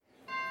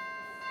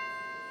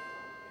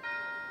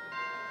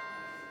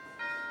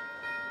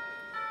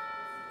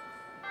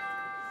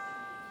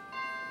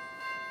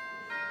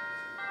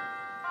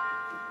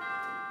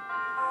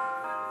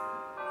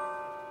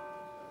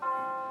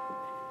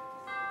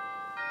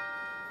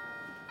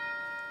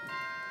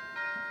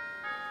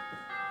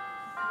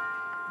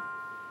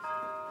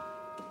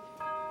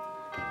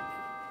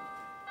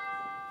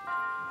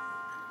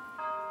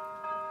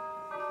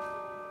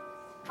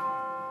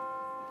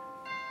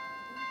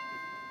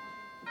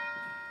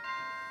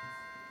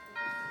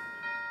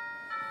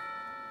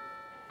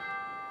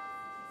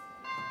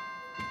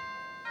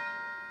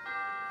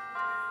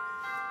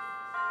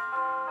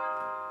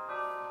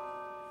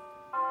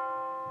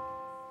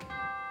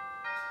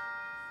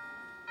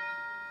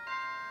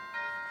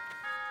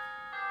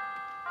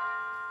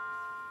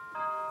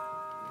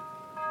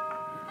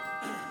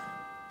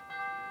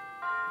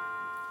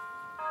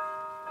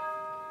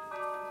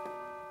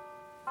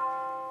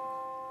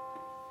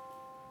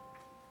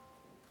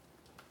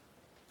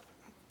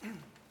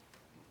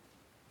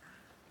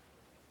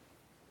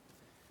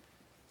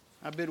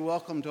I bid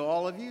welcome to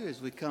all of you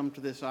as we come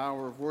to this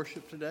hour of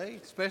worship today,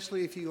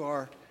 especially if you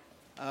are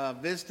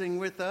visiting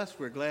with us.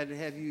 We're glad to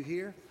have you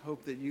here.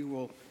 Hope that you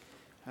will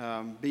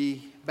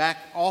be back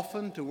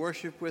often to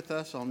worship with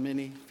us on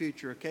many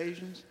future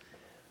occasions.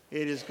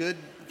 It is good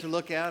to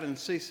look out and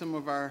see some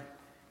of our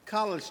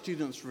college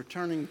students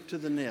returning to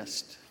the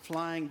nest,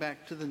 flying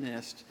back to the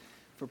nest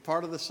for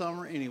part of the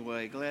summer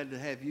anyway. Glad to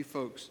have you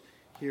folks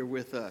here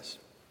with us.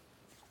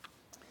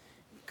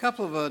 A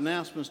couple of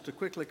announcements to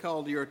quickly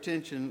call to your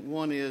attention.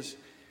 One is,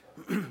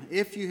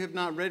 if you have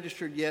not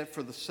registered yet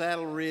for the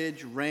Saddle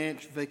Ridge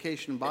Ranch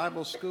Vacation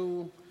Bible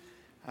School,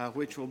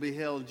 which will be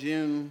held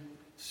June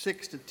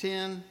 6 to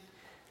 10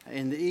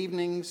 in the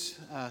evenings,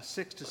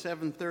 6 to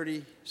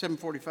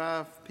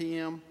 7:45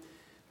 p.m.,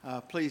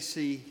 please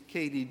see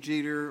Katie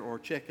Jeter or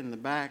check in the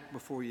back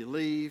before you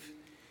leave.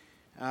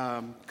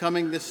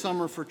 Coming this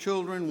summer for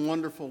children,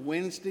 Wonderful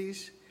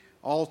Wednesdays.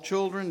 All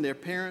children, their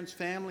parents,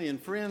 family, and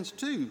friends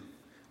too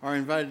are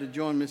invited to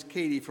join Miss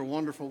Katie for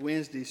Wonderful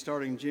Wednesday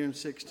starting June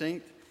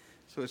 16th.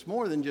 So it's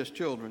more than just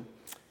children.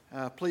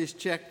 Please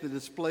check the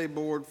display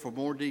board for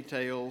more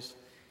details.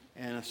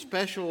 And a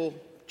special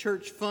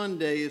church fun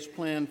day is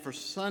planned for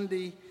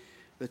Sunday,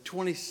 the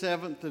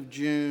 27th of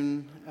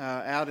June,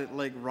 out at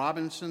Lake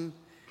Robinson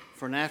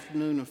for an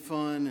afternoon of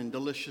fun and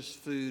delicious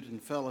food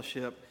and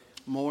fellowship.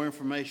 More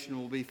information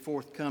will be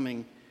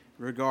forthcoming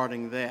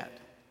regarding that.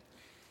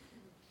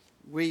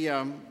 We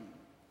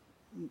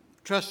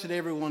trust that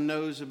everyone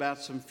knows about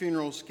some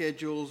funeral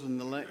schedules in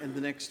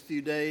the next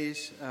few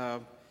days.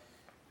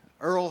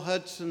 Earl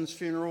Hudson's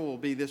funeral will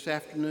be this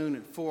afternoon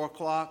at 4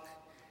 o'clock.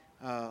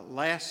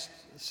 Last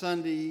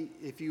Sunday,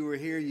 if you were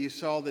here, you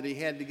saw that he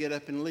had to get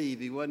up and leave.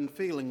 He wasn't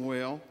feeling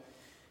well,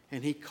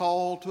 and he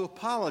called to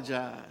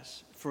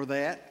apologize for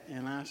that,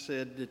 and I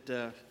said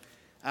that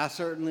I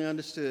certainly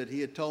understood. He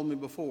had told me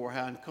before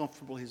how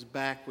uncomfortable his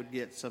back would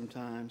get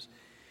sometimes.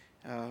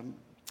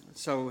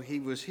 So he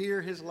was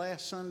here his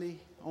last Sunday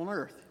on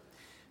earth.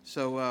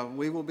 So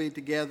we will be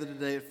together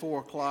today at 4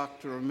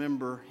 o'clock to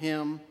remember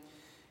him.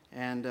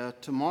 And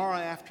tomorrow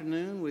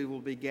afternoon we will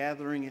be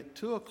gathering at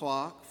 2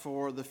 o'clock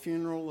for the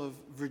funeral of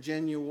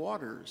Virginia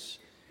Waters.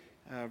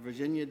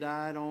 Virginia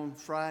died on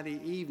Friday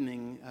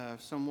evening,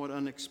 somewhat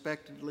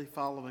unexpectedly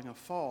following a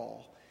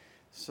fall.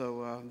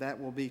 So that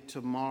will be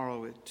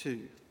tomorrow at 2.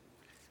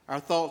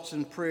 Our thoughts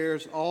and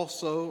prayers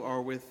also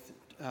are with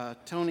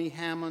Tony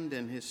Hammond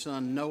and his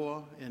son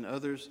Noah and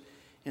others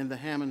in the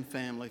Hammond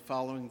family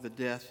following the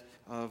death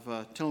of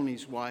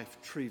Tony's wife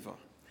Treva.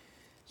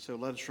 So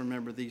let us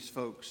remember these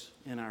folks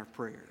in our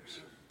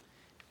prayers.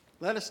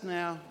 Let us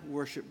now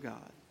worship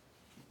God.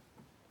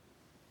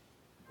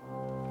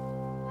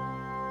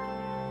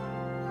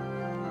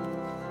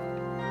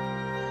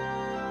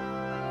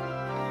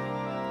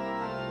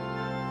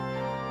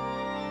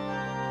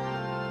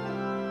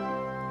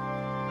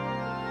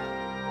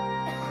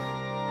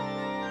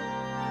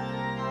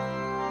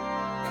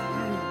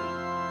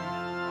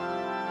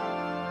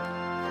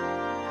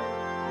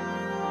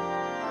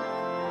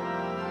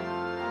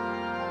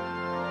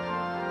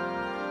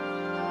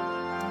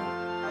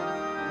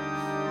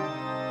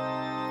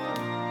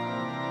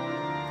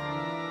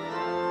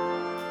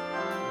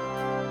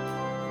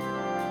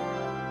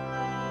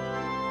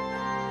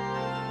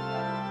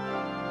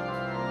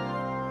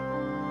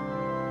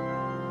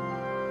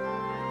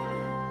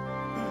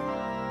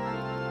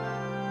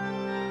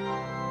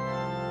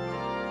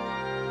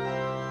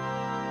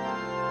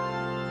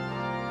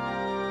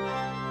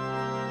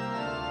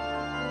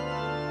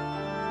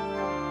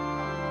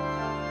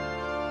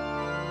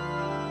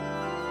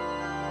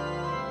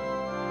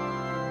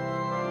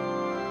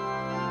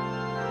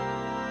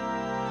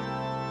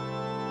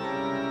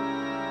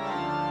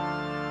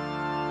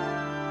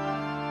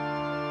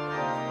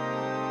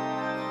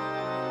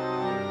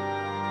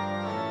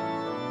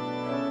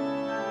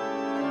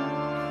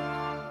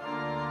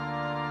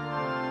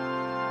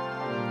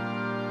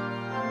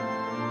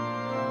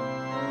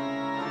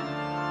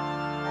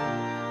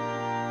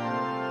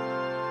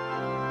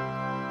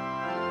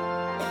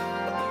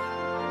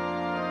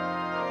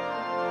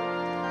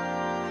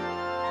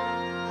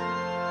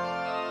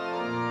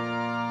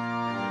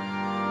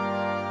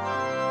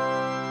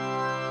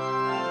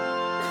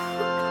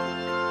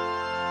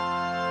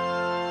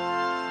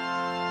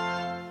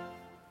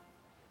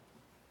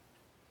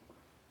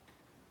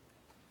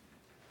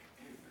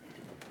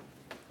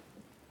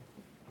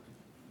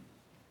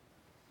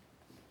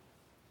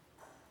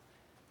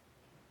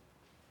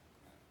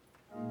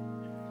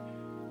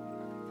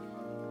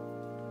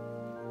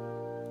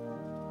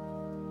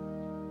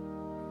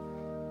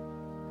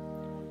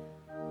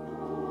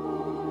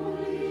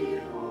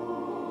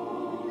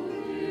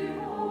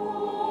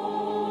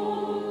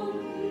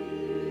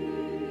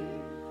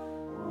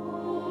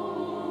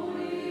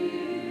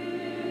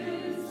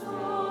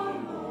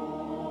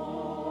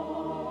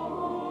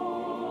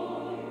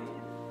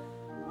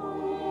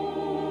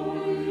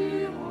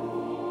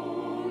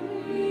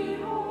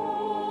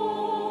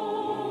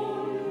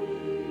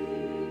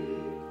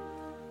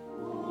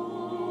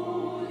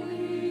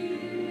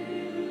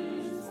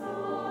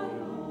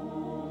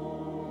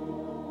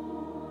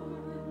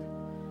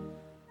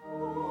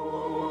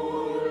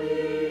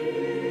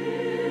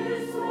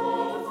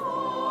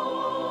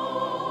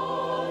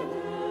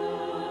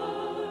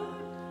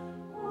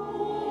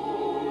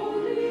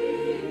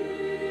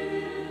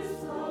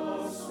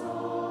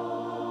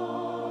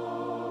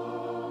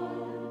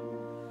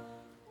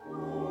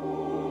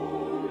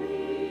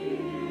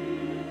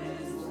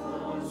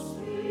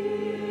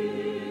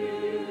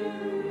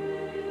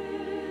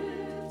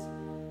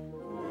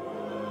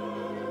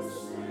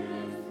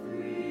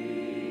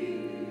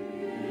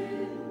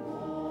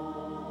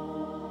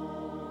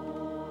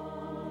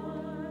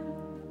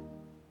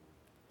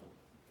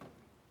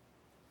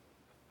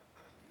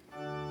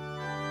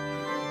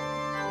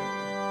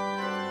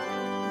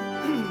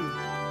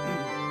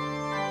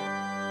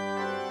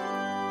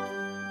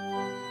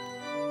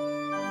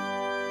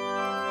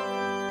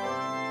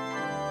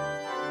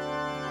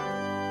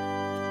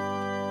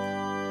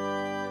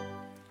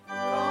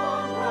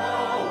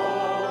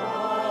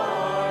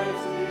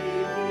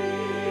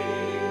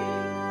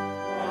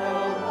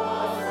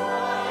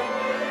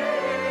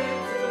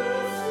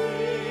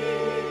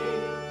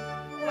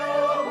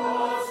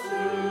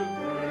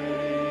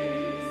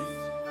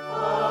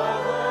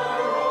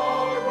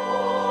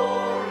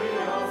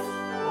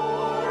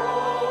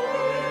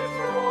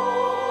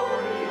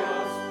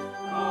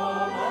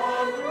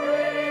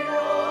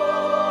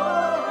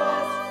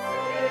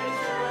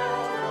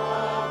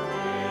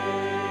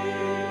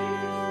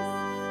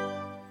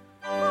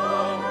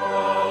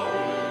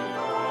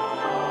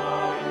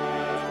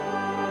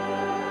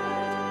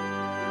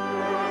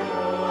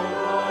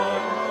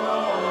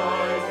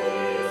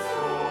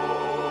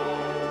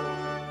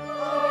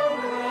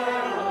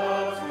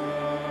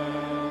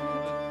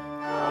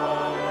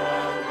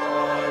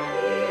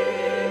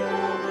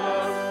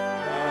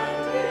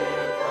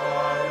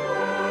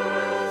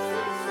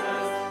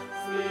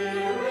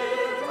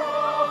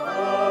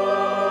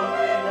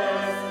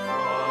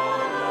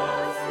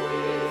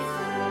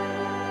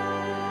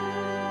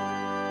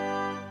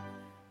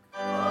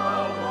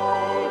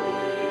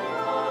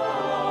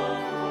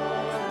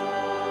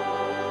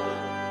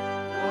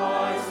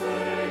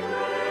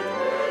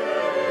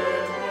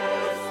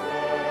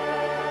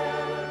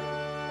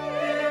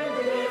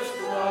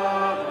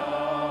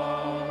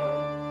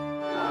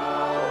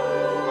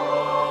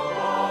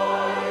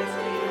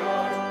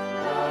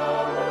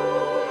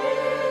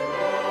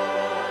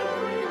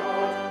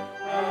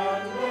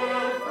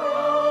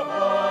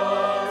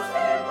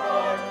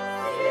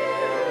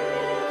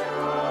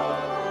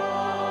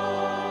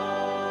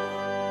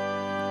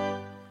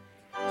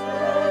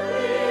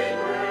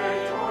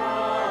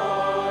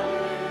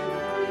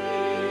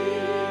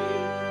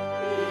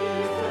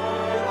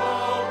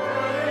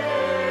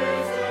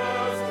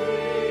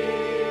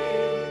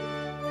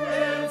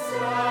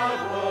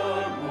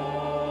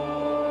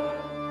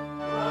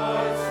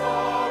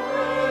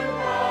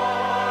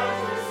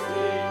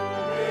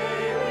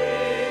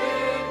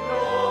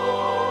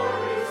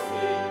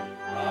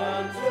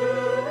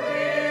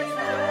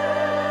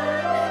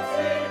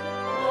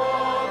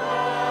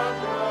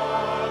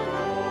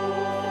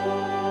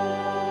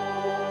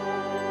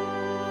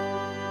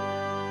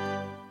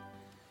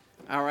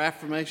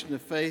 affirmation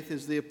of faith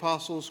is the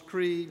Apostles'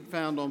 Creed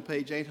found on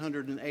page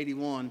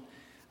 881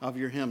 of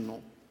your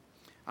hymnal.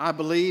 I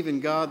believe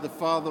in God the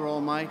Father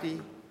Almighty,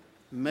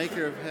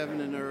 maker of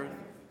heaven and earth,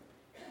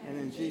 and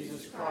in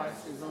Jesus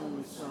Christ, his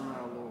only Son,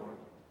 our Lord,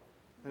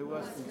 who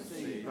was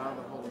conceived by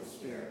the Holy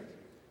Spirit,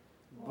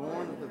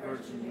 born of the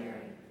Virgin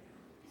Mary,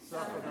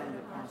 suffered under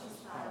Pontius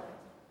Pilate,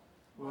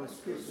 was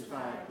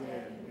crucified,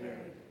 dead, and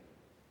buried.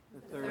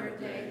 The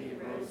third day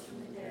he rose from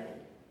the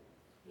dead.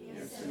 He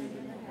ascended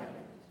into heaven,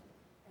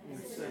 and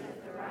stood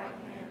at the right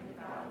hand of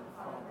God the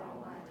Father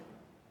Almighty.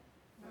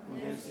 From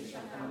thence he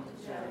shall come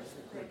to judge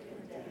the quick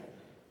and the dead.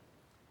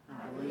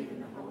 I believe in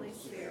the Holy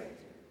Spirit,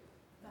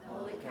 the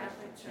Holy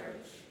Catholic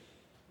Church,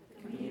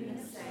 the communion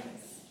of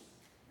saints,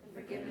 the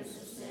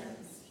forgiveness of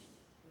sins,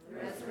 the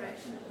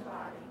resurrection of the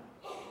body,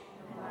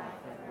 and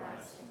life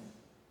everlasting.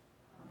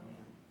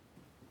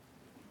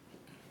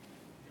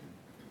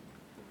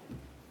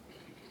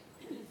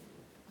 Amen.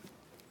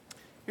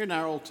 Here in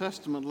our Old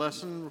Testament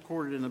lesson,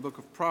 recorded in the book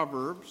of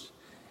Proverbs,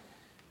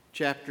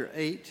 chapter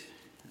 8,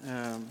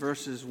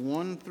 verses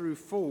 1 through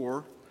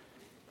 4,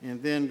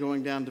 and then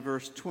going down to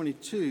verse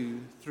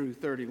 22 through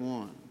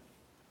 31.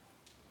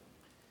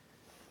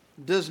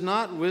 Does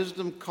not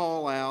wisdom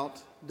call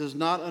out? Does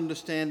not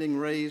understanding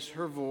raise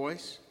her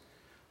voice?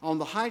 On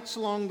the heights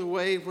along the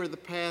way where the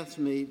paths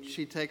meet,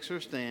 she takes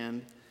her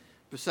stand.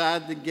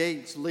 Beside the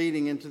gates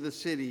leading into the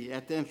city,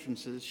 at the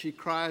entrances, she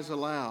cries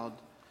aloud.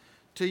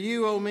 To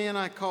you, O men,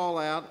 I call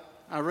out.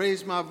 I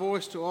raise my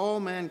voice to all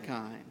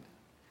mankind.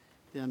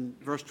 Then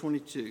verse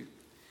 22.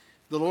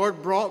 The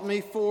Lord brought me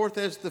forth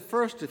as the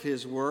first of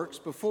his works,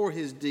 before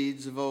his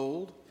deeds of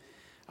old.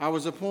 I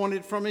was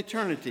appointed from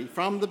eternity,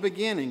 from the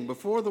beginning,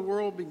 before the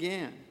world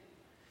began.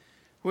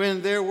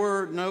 When there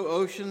were no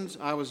oceans,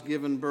 I was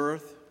given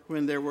birth.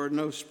 When there were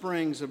no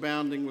springs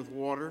abounding with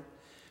water.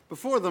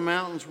 Before the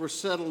mountains were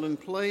settled in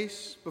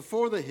place,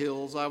 before the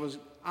hills I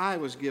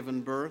was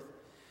given birth.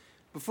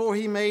 Before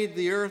he made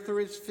the earth or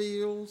its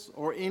fields,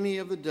 or any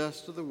of the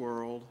dust of the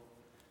world.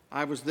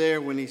 I was there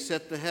when he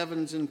set the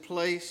heavens in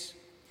place,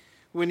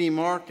 when he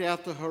marked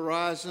out the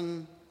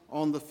horizon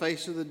on the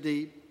face of the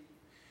deep,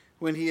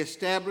 when he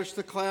established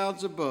the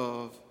clouds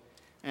above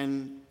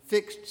and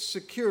fixed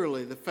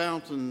securely the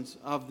fountains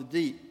of the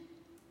deep,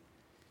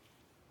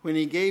 when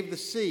he gave the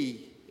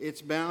sea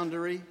its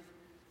boundary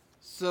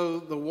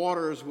so the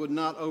waters would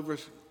not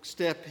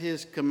overstep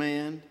his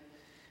command,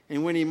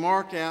 and when he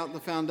marked out the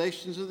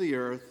foundations of the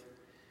earth,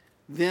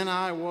 then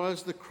I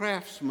was the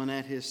craftsman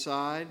at his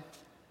side.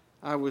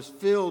 I was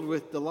filled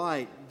with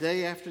delight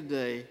day after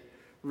day,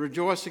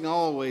 rejoicing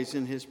always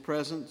in his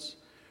presence,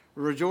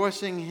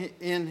 rejoicing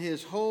in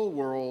his whole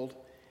world,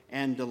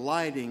 and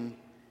delighting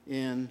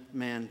in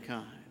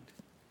mankind.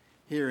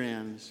 Here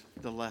ends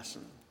the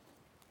lesson.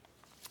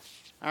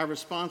 Our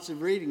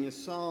responsive reading is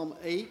Psalm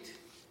 8,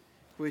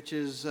 which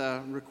is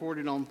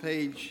recorded on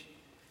page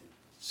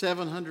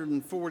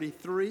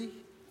 743.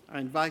 I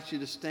invite you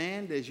to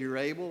stand as you're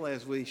able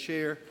as we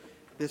share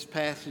this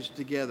passage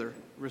together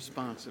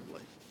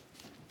responsively.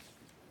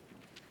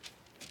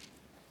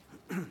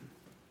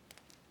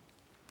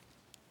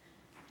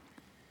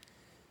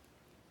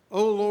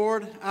 O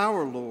Lord,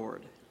 our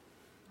Lord,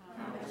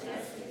 how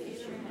majestic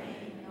is your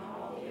name in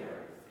all the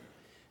earth.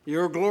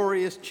 Your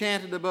glory is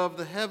chanted above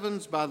the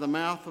heavens by the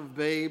mouth of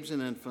babes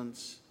and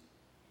infants.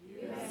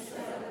 You have set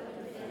up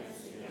a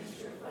defense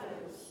against your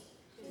foes,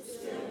 to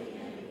still the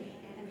enemy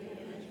and the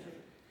avenger.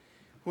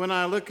 When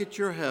I look at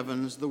your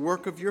heavens, the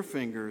work of your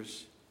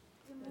fingers,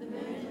 the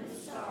moon and the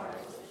stars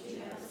that you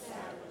have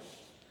established.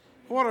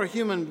 What are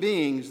human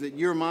beings that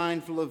you're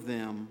mindful of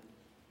them?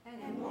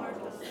 And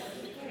mortals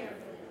that you care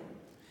for them.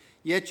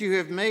 Yet you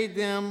have made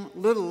them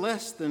little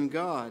less than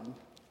God.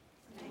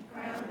 And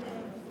crowned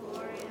them with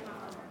glory and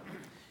honor.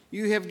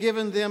 You have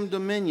given them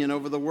dominion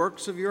over the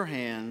works of your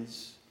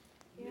hands.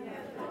 You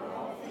have put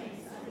all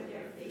things under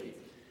their feet.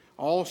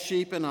 All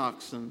sheep and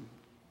oxen.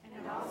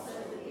 And also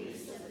the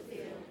beasts of the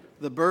field.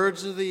 The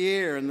birds of the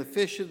air and the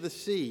fish of the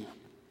sea.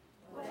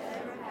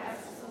 Whatever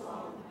passes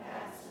along the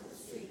paths of the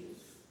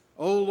seas.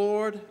 O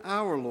Lord,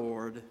 our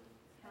Lord.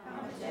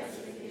 How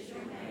majestic is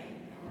your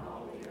name in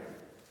all the earth.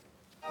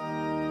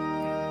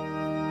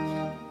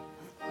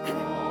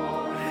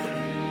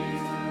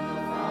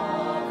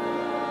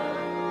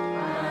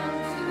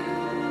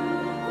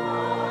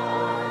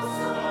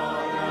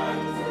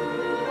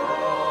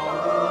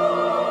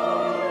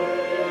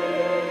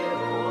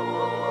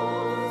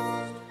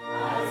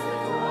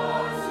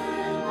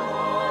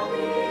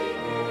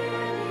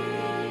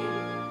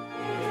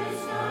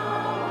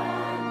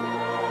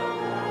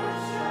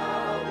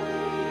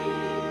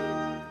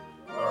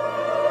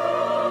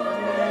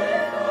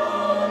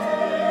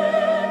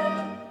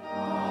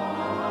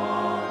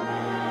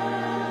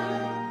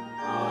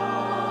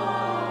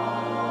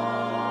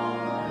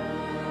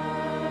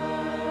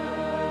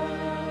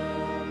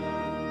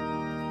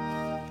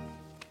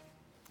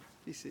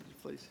 Be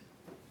seated, please.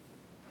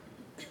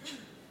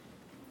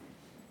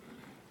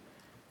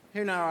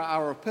 Here now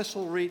our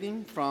epistle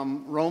reading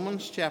from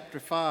Romans chapter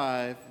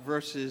 5,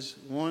 verses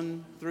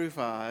 1 through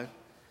 5.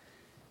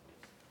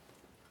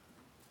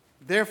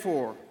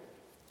 Therefore,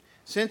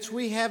 since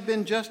we have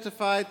been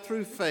justified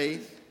through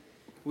faith,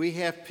 we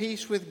have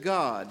peace with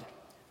God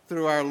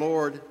through our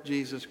Lord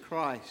Jesus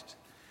Christ,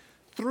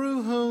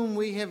 through whom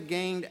we have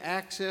gained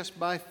access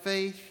by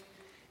faith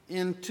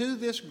into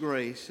this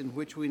grace in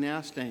which we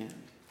now stand.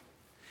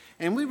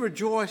 And we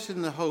rejoice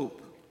in the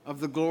hope of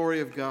the glory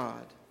of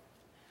God.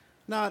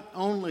 Not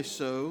only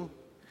so,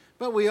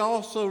 but we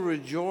also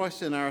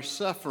rejoice in our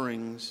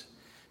sufferings,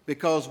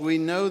 because we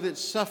know that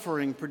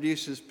suffering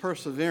produces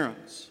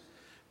perseverance.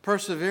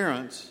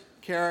 Perseverance,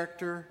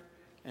 character,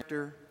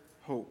 and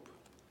hope.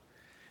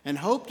 And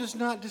hope does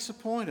not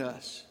disappoint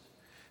us,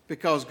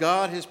 because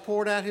God has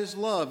poured out his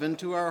love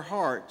into our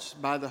hearts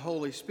by the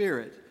Holy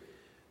Spirit,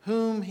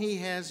 whom he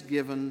has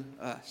given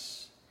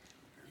us.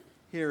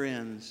 Here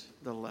ends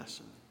the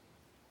lesson.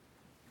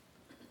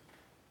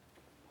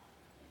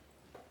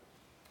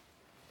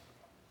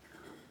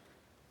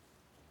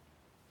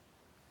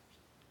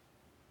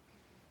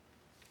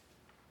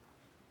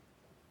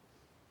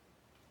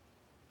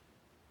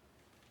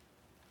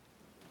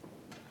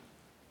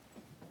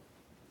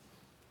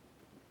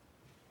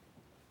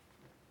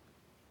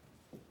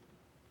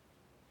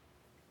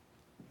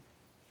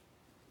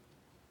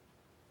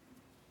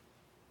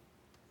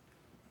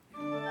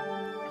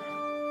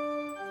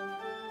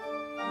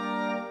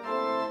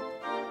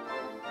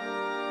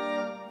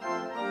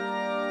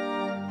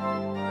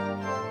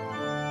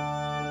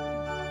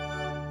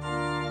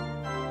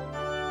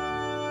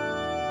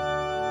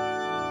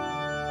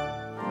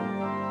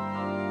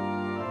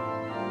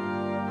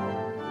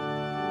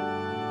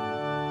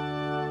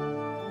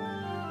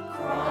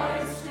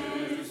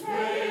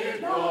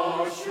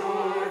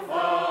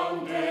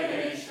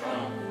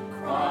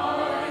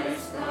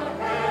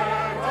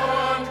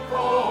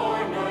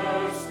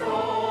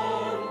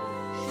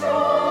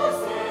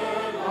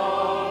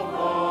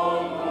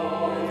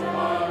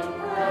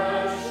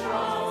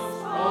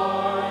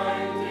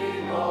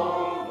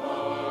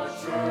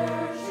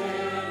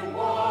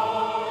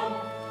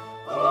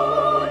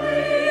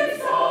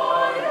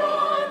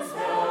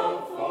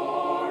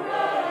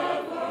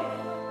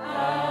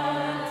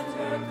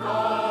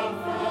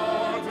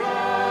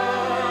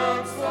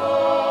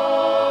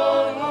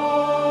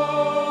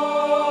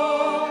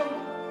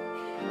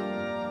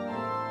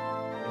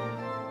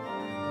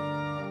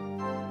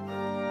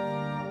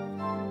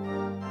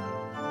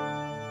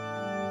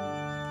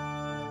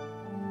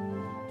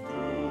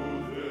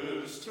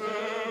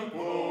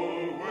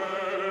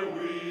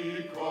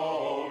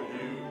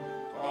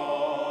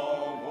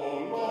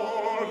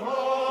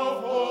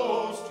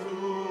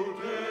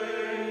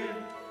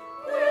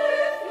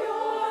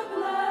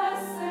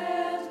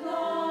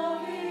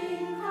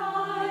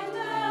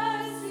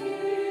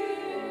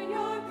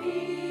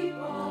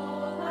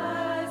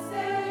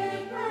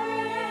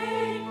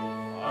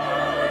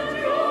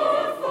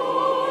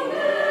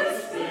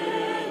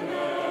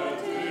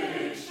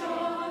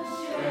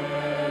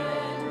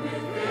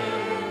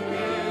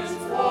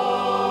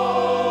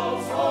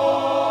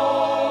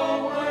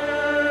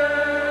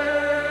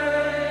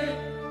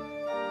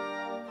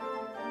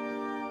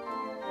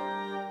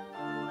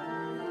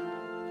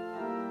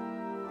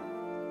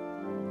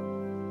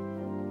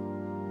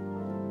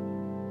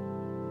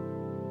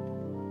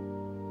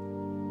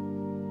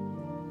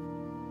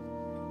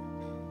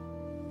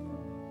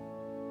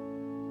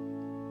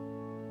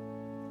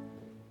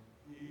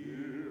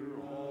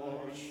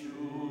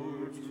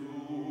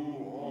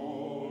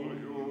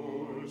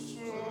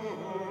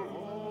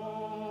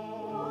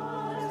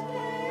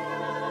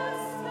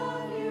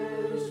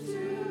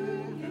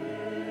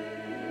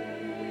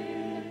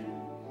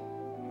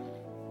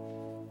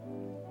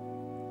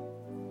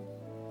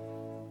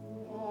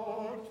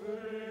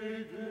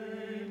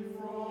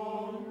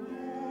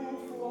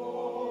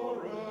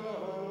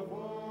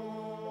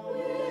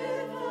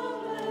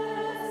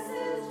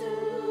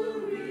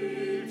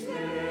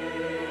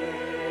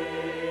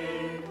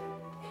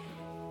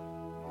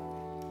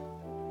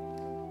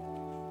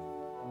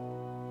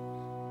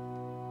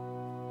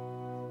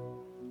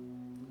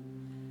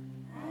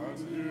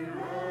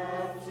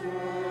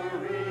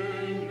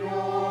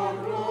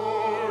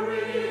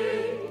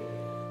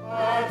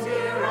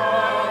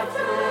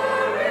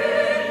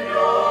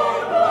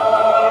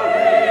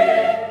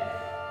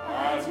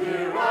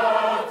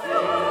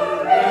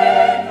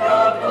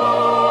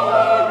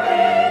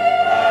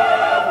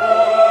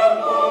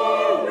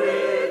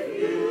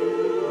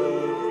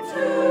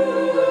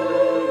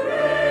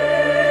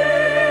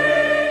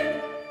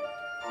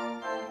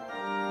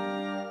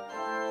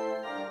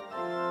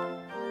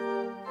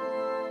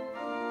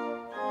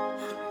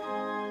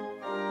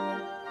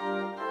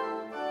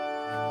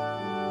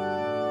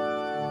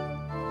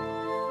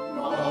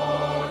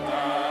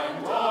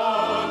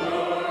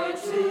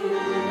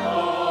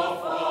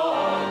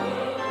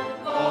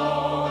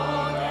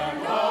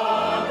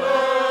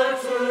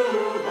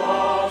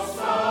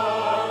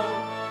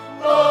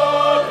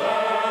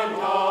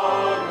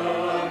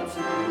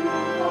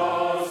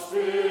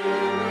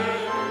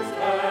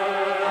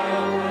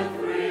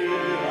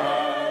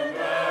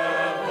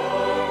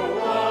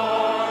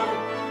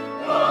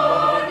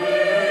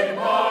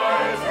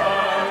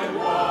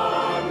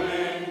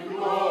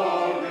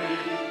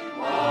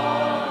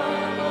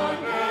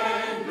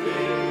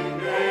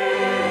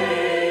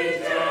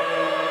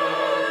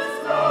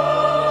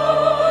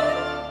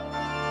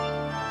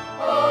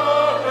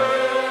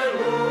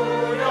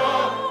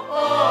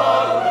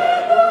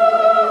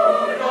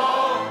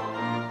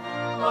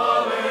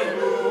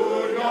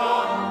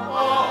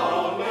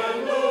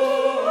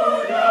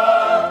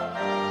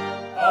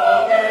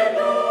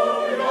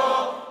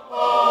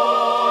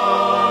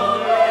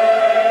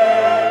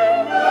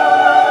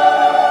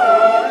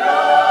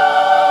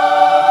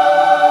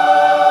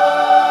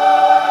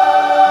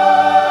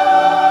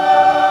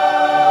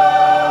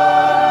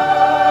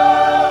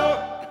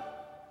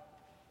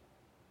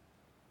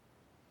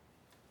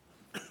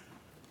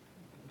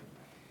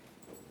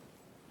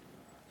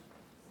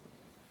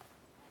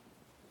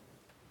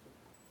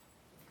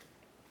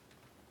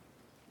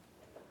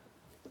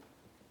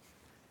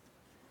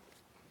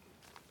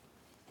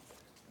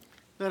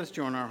 Let us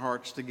join our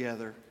hearts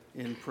together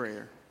in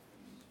prayer.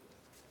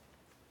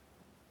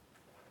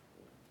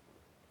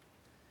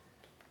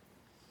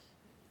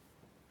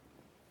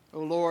 O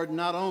Lord,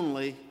 not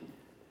only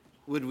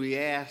would we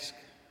ask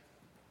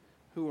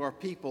who are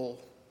people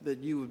that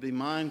you would be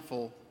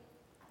mindful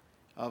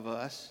of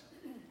us,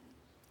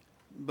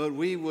 but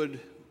we would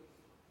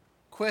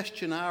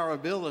question our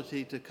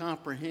ability to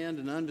comprehend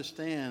and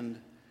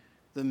understand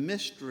the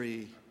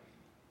mystery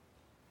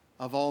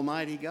of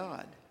Almighty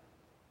God.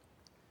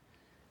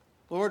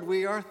 Lord,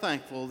 we are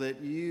thankful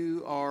that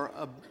you are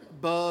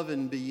above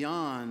and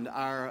beyond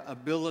our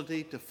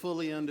ability to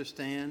fully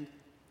understand,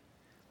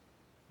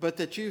 but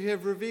that you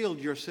have revealed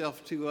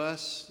yourself to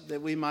us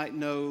that we might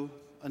know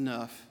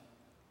enough.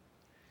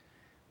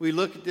 We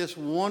look at this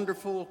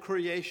wonderful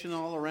creation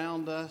all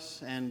around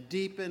us and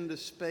deep into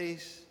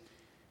space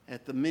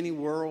at the many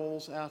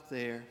worlds out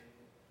there,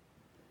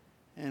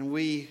 and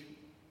we,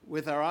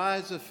 with our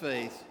eyes of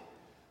faith,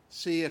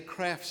 see a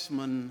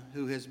craftsman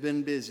who has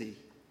been busy,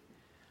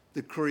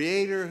 the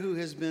Creator who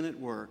has been at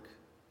work.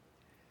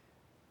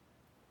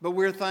 But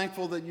we're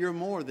thankful that you're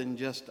more than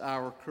just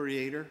our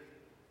Creator.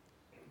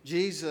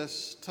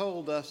 Jesus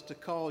told us to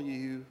call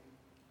you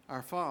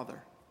our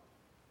Father.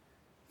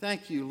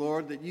 Thank you,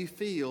 Lord, that you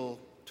feel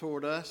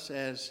toward us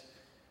as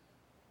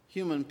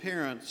human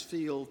parents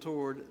feel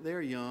toward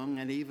their young,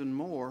 and even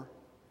more.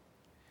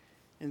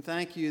 And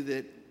thank you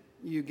that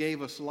you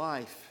gave us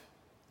life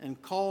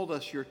and called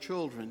us your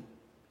children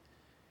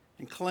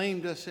and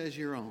claimed us as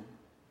your own.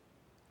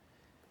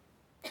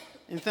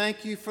 And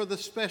thank you for the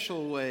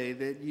special way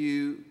that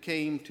you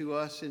came to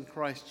us in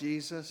Christ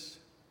Jesus.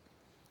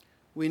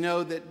 We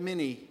know that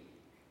many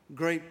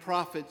great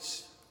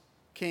prophets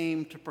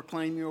came to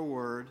proclaim your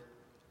word,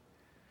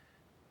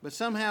 but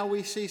somehow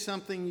we see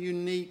something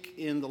unique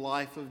in the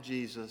life of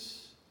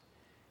Jesus.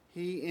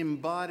 He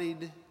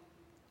embodied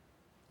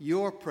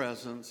your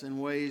presence in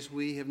ways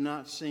we have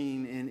not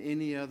seen in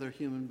any other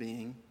human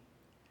being.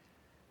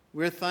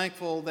 We're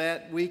thankful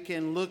that we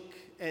can look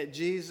at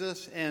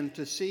Jesus, and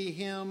to see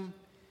him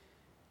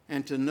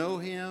and to know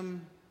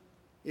him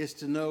is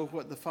to know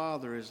what the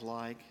Father is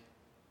like.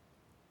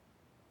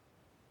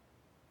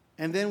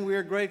 And then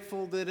we're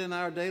grateful that in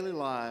our daily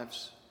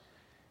lives,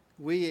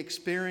 we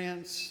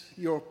experience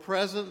your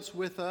presence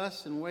with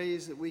us in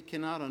ways that we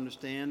cannot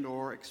understand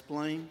or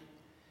explain.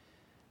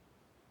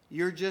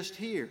 You're just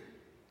here.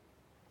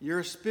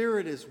 Your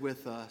Spirit is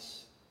with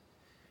us.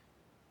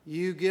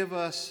 You give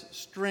us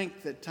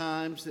strength at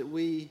times that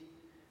we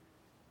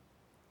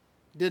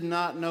did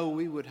not know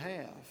we would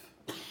have.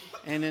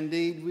 And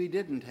indeed, we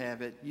didn't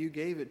have it. You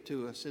gave it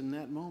to us in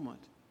that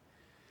moment.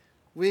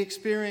 We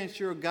experience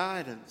your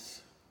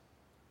guidance.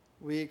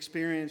 We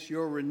experience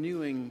your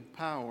renewing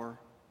power.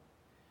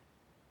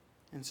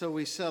 And so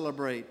we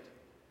celebrate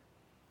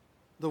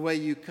the way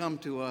you come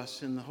to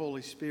us in the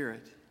Holy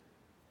Spirit.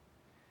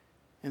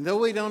 And though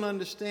we don't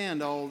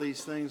understand all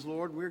these things,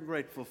 Lord, we're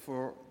grateful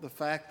for the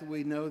fact that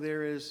we know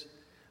there is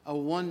a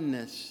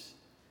oneness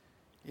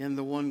in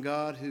the one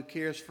God who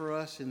cares for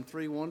us in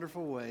three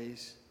wonderful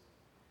ways.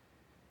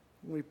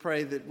 We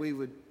pray that we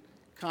would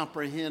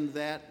comprehend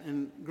that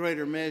in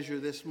greater measure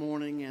this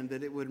morning, and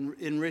that it would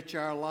enrich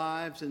our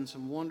lives in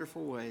some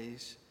wonderful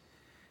ways.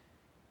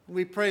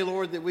 We pray,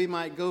 Lord, that we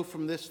might go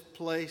from this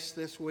place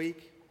this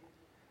week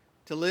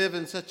to live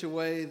in such a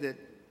way that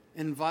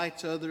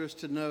invites others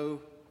to know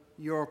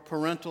your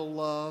parental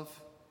love,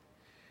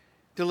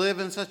 to live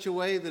in such a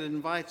way that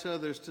invites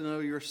others to know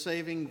your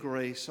saving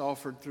grace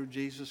offered through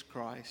Jesus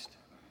Christ,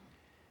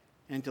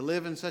 and to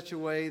live in such a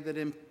way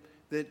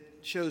that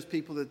shows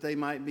people that they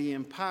might be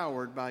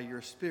empowered by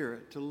your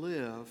Spirit to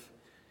live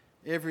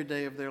every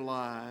day of their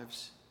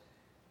lives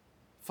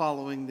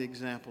following the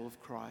example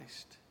of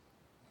Christ.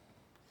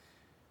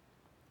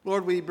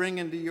 Lord, we bring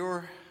into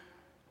your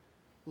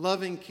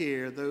loving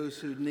care those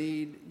who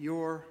need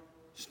your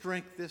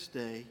strength this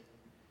day.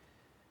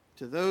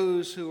 To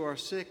those who are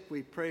sick,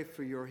 we pray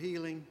for your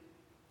healing.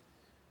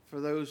 For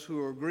those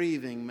who are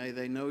grieving, may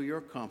they know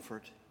your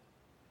comfort.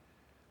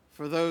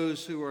 For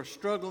those who are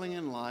struggling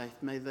in life,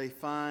 may they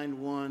find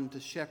one to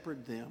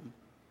shepherd them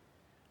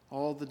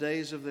all the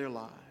days of their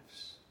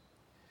lives.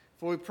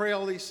 For we pray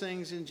all these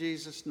things in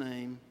Jesus'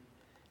 name,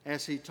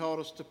 as he taught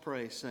us to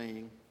pray,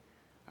 saying,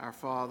 Our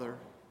Father,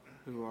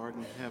 who art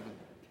in heaven,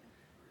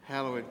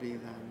 hallowed be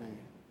thy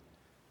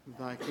name.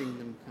 Thy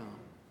kingdom come,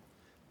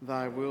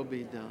 thy will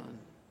be done,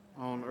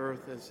 on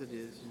earth as it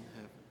is in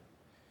heaven.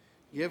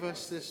 Give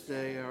us this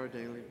day our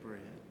daily bread,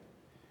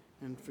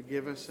 and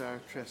forgive us our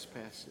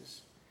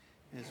trespasses,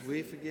 as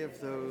we forgive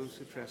those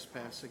who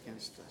trespass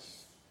against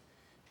us.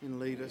 And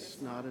lead us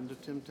not into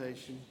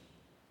temptation,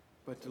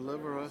 but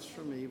deliver us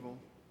from evil.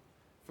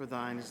 For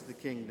thine is the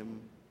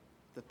kingdom,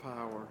 the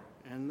power,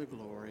 and the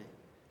glory,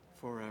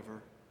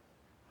 forever.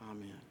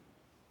 Amen.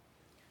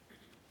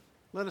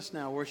 Let us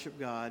now worship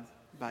God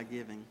by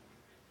giving.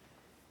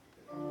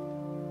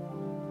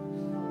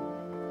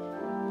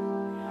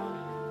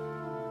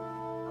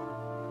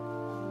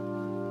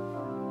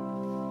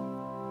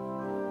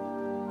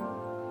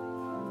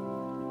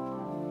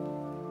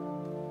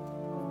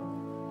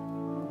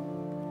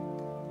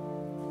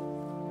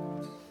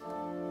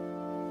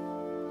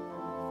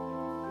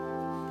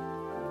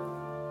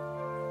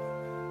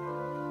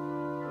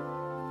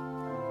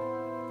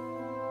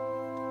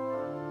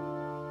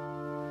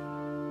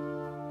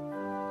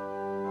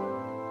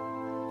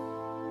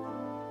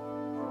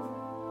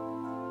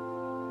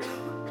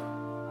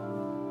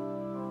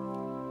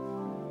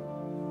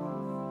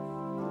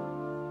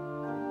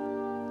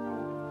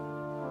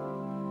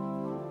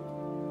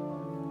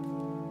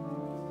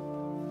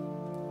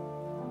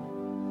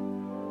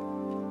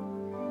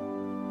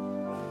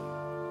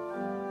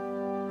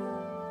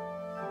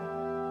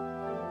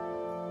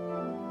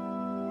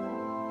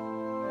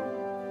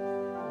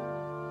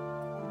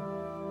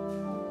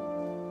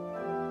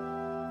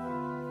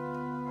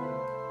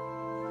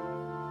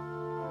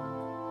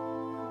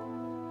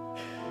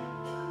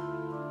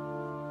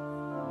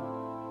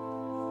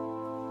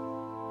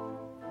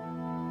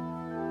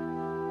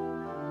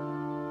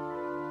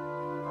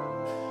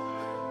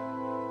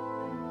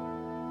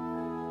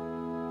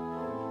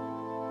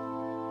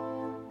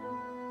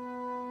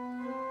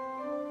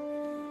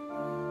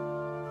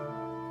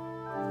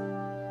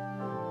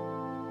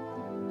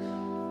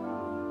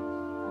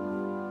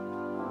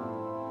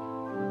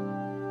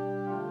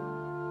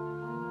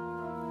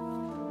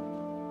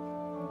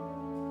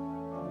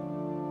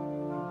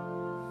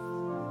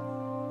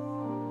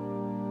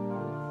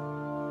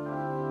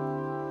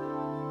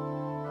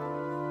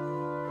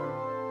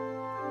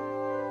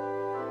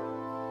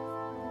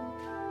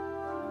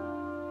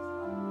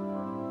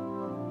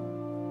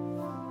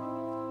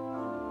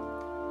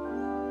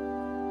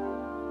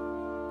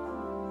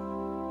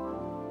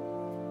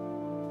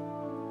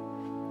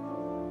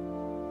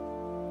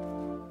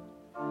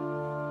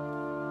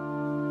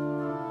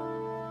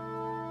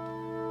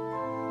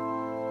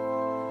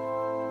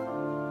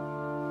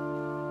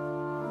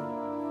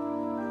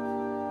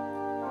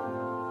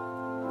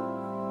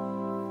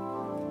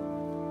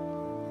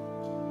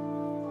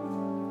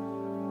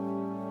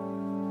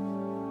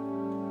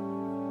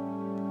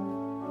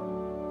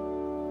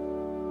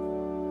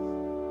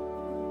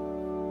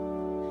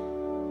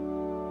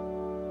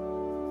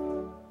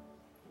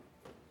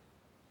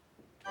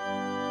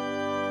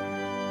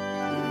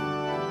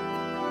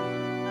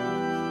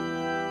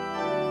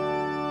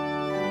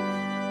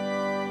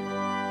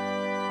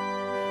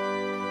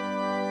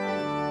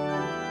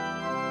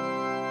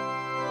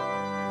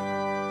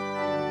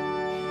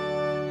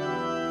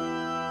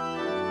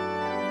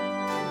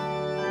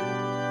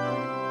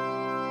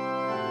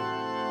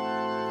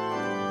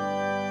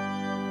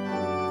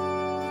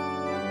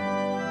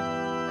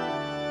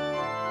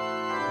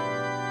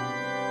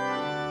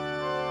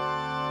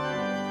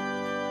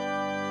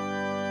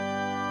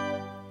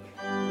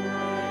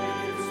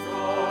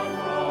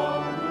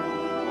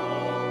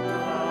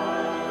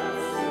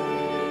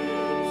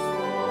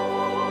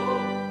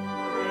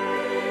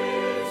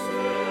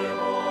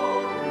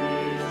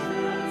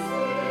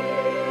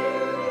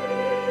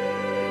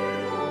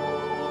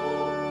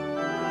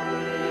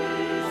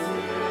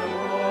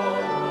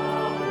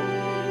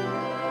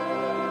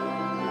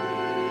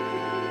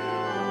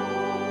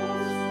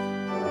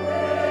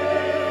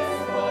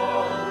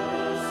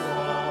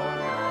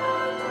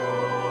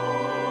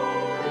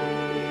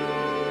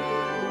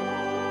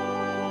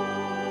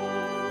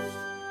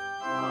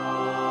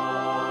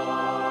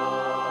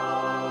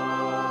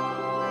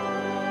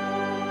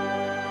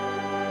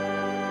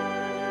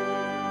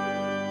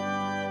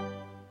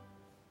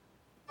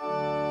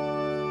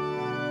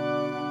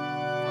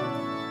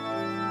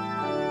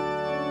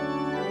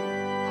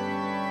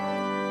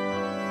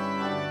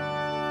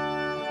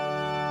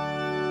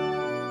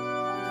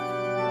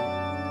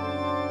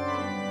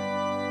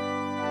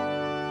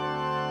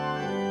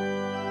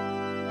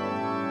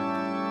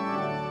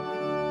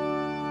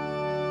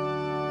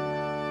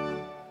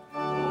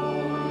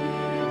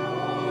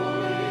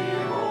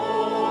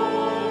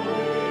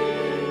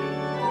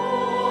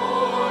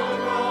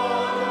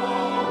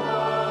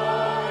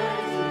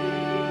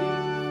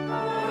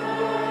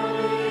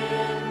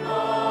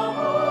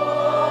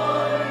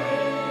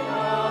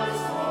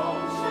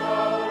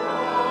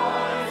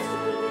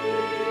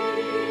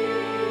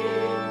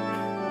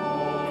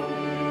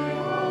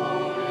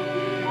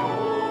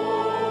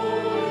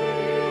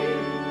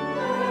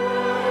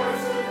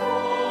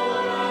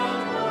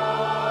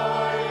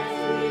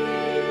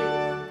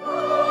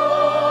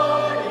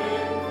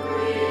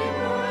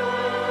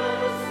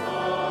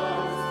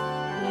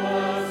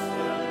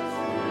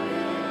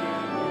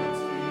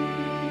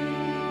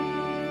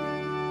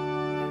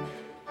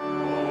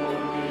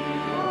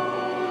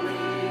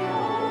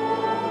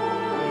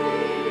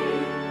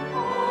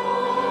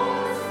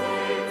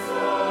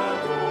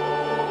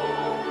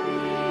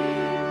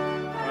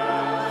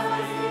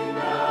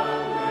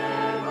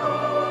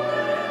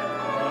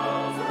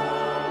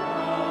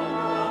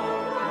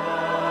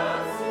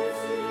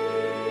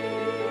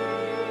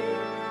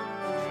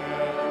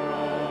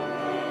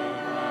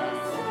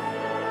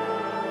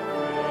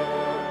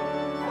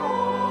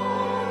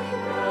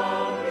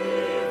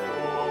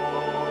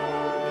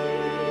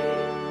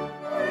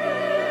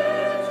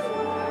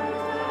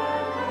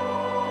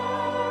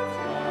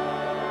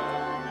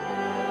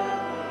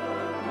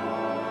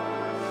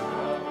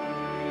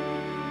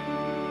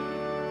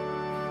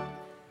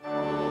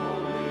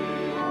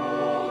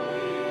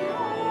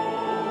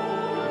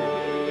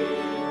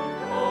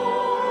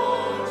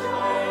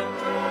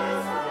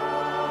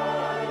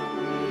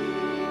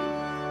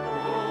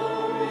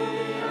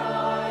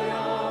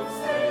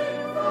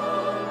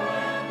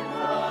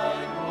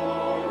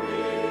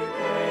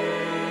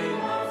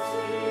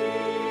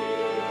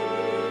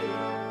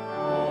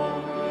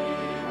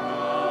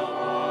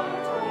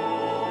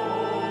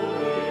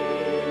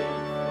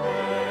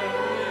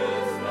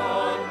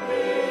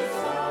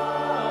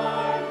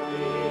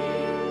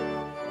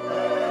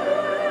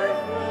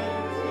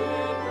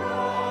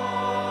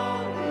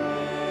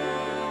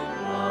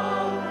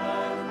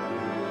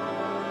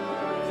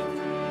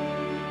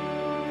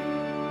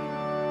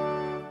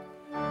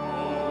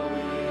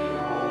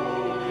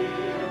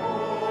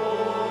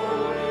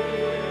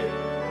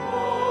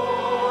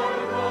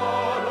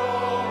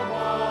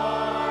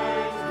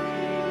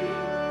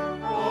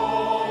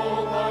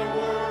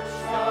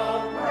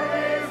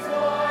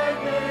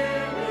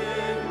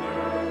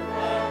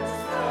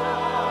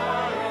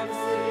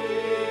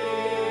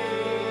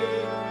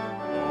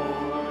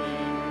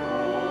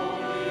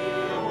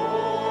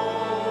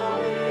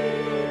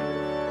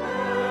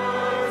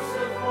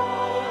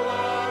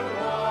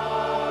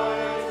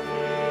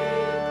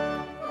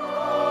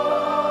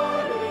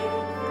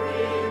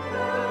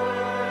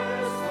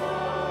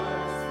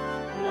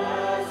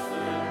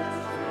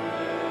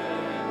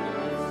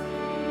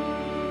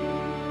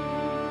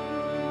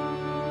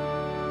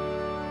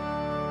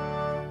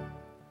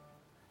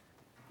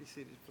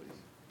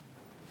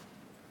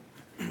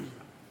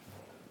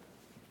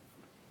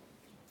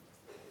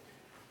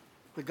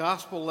 The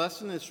gospel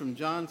lesson is from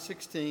John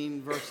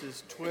 16,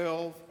 verses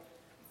 12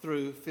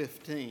 through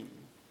 15.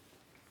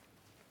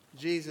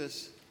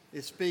 Jesus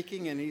is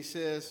speaking and he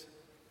says,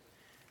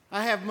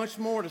 "I have much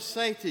more to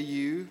say to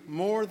you,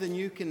 more than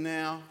you can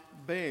now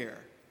bear.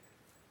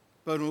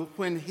 But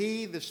when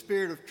he, the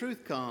Spirit of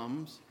truth,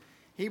 comes,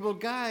 he will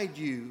guide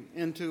you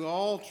into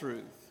all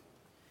truth.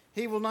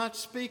 He will not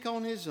speak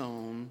on his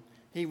own.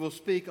 He will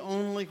speak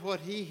only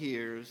what he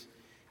hears,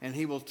 and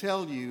he will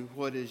tell you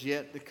what is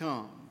yet to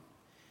come.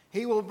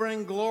 He will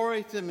bring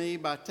glory to me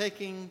by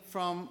taking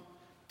from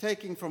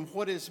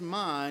what is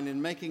mine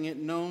and making it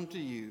known to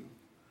you.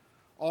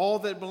 All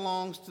that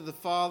belongs to the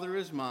Father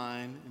is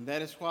mine, and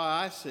that is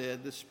why I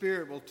said the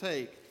Spirit will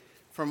take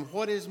from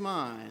what is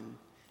mine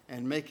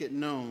and make it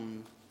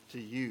known to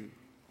you."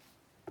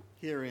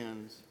 Here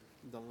ends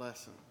the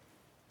lesson.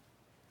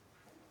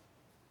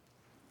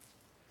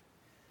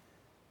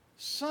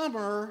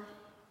 Summer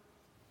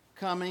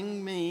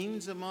coming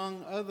means,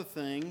 among other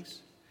things,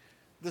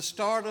 the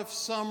start of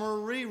summer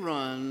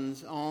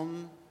reruns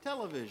on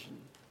television.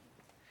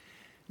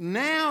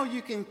 Now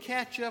you can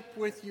catch up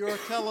with your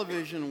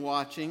television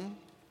watching,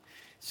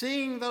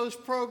 seeing those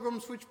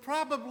programs which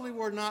probably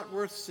were not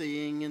worth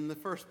seeing in the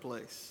first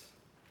place.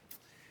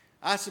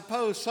 I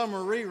suppose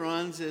summer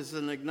reruns is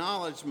an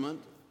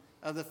acknowledgement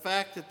of the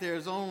fact that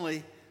there's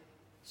only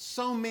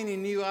so many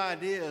new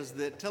ideas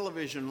that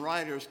television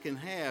writers can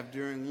have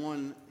during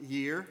one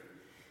year.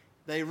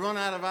 They run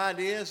out of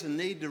ideas and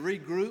need to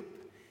regroup,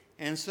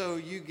 and so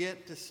you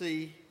get to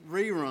see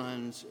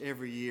reruns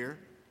every year.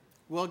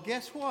 Well,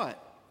 guess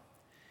what?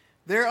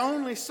 There are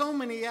only so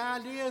many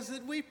ideas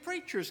that we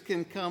preachers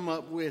can come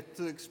up with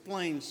to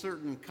explain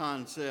certain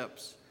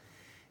concepts.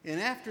 And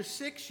after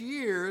 6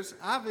 years,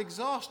 I've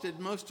exhausted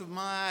most of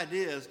my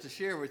ideas to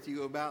share with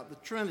you about the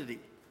Trinity.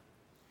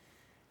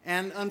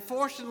 And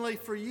unfortunately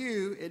for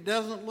you, it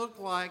doesn't look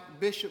like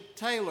Bishop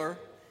Taylor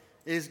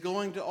is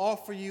going to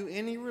offer you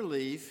any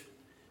relief,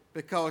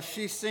 because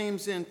she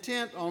seems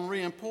intent on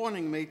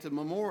reappointing me to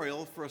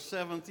Memorial for a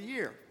 7th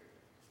year.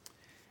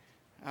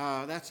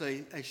 That's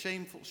a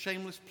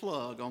shameless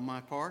plug on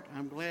my part.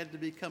 I'm glad to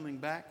be coming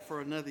back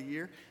for another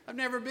year. I've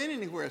never been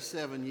anywhere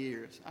 7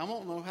 years. I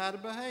won't know how to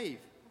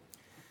behave.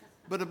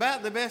 But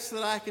about the best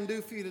that I can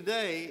do for you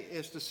today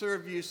is to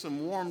serve you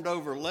some warmed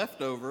over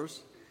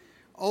leftovers,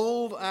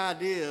 old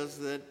ideas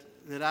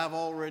that I've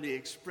already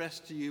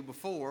expressed to you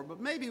before, but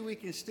maybe we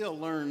can still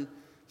learn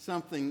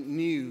something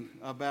new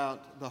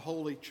about the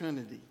Holy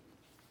Trinity.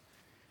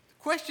 The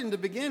question to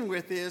begin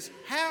with is,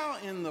 how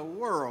in the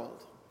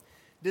world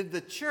did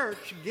the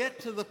church get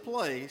to the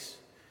place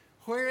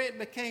where it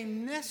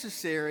became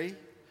necessary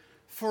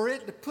for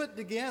it to put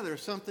together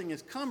something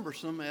as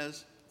cumbersome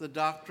as the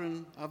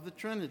doctrine of the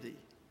Trinity?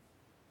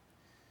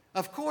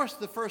 Of course,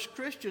 the first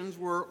Christians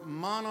were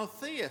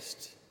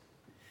monotheists.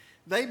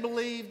 They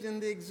believed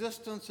in the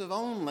existence of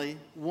only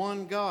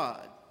one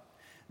God.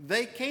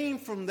 They came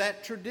from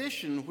that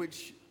tradition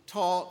which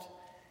taught,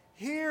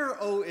 "Hear,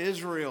 O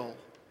Israel,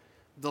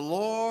 the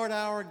Lord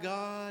our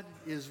God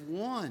is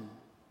one."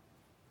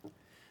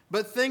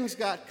 But things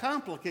got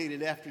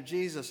complicated after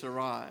Jesus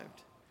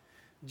arrived.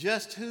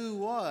 Just who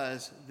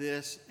was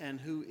this and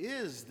who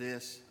is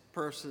this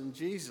person,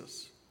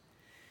 Jesus?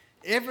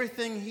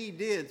 Everything he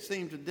did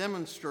seemed to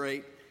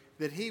demonstrate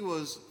that he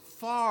was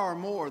far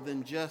more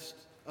than just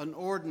an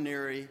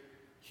ordinary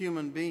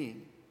human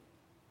being.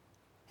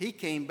 He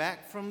came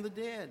back from the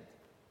dead.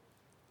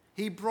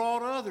 He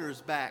brought others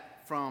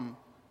back from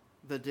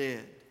the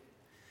dead.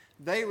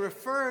 They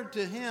referred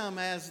to him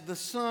as the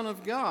Son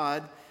of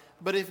God,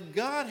 but if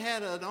God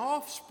had an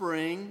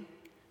offspring,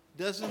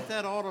 doesn't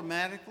that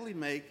automatically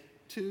make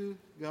two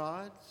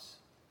gods?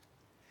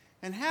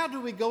 And how do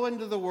we go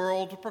into the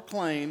world to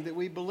proclaim that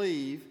we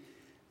believe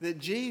that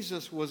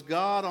Jesus was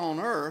God on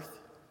earth,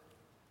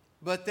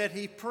 but that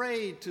he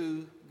prayed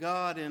to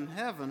God in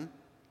heaven,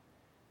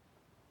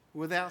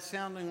 without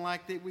sounding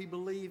like that we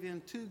believe in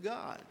two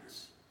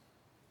gods?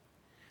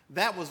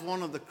 That was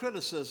one of the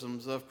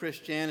criticisms of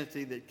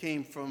Christianity that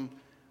came from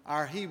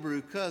our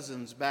Hebrew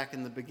cousins back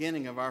in the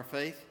beginning of our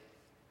faith.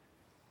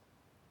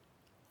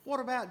 What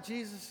about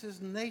Jesus'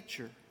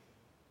 nature?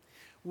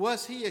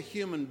 Was he a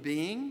human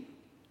being,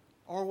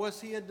 or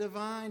was he a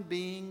divine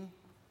being,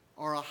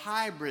 or a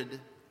hybrid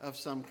of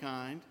some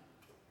kind?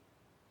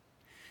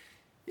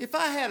 If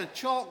I had a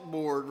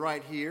chalkboard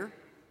right here,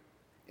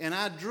 and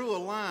I drew a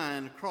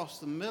line across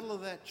the middle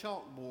of that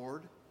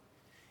chalkboard,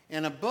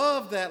 and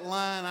above that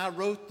line I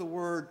wrote the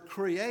word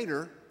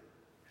creator,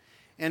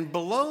 and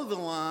below the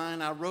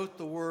line I wrote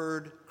the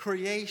word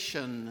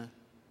creation,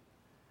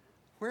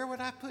 where would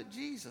I put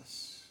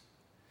Jesus?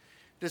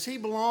 Does he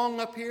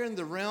belong up here in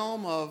the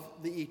realm of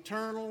the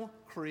eternal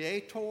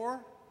creator,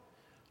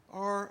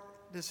 or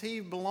does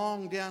he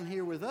belong down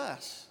here with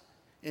us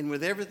and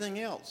with everything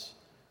else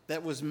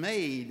that was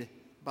made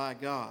by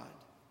God?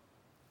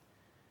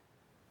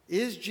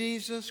 Is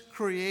Jesus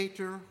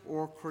creator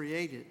or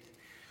created?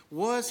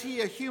 Was he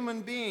a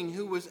human being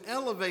who was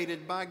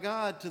elevated by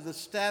God to the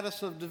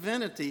status of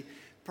divinity,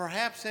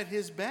 perhaps at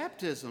his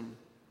baptism?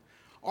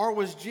 Or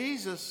was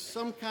Jesus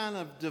some kind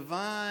of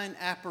divine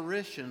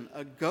apparition,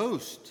 a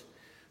ghost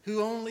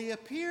who only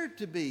appeared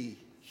to be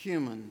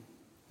human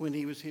when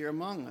he was here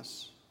among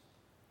us?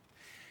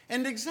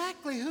 And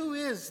exactly who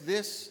is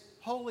this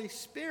Holy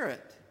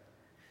Spirit?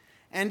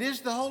 And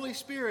is the Holy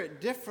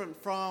Spirit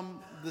different from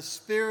the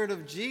Spirit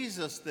of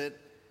Jesus that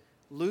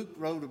Luke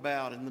wrote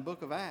about in the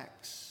book of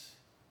Acts?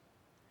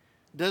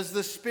 Does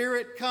the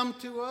Spirit come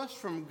to us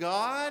from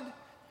God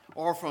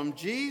or from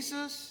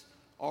Jesus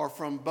or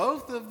from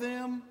both of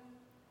them?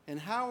 And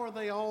how are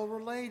they all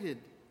related?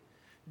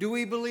 Do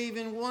we believe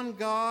in one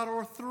God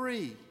or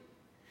three?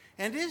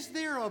 And is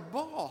there a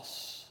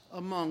boss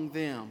among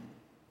them?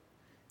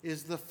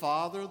 Is the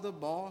Father the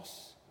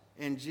boss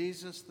and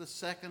Jesus the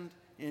second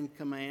in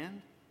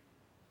command?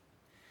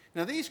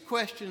 Now, these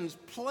questions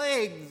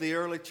plagued the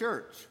early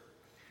church.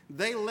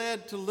 They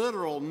led to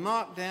literal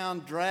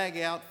knockdown,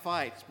 drag-out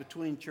fights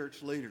between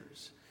church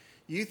leaders.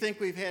 You think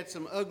we've had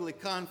some ugly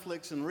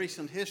conflicts in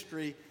recent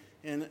history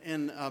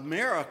in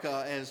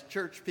America as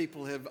church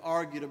people have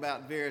argued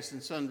about various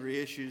and sundry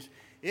issues.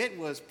 It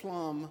was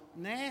plumb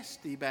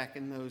nasty back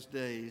in those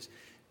days.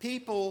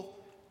 People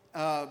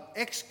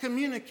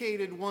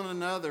excommunicated one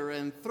another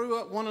and threw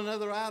one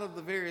another out of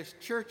the various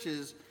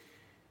churches.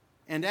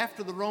 And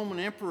after the Roman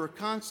Emperor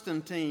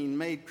Constantine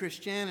made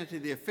Christianity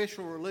the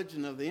official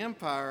religion of the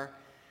empire,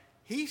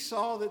 he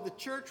saw that the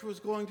church was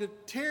going to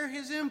tear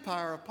his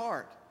empire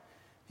apart.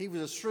 He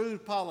was a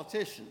shrewd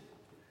politician,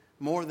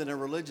 more than a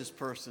religious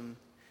person.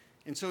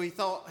 And so he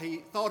thought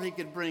he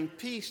could bring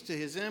peace to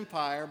his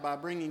empire by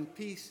bringing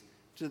peace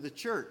to the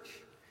church.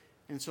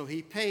 And so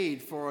he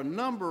paid for a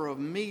number of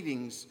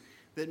meetings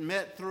that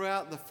met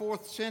throughout the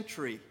 4th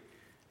century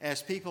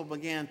as people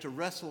began to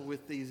wrestle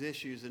with these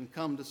issues and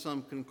come to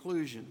some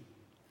conclusion.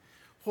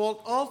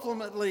 What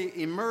ultimately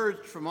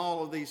emerged from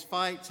all of these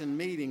fights and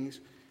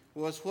meetings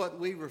was what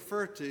we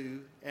refer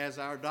to as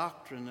our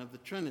doctrine of the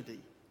Trinity.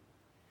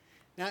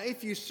 Now,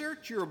 if you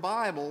search your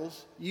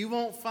Bibles, you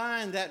won't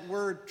find that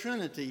word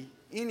Trinity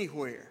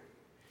anywhere.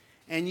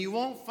 And you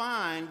won't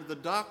find the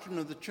doctrine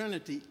of the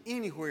Trinity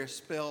anywhere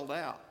spelled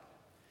out.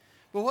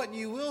 But what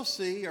you will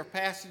see are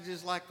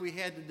passages like we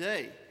had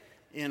today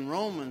in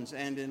Romans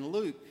and in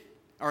Luke,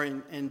 or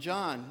in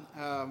John,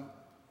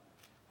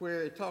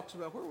 where it talks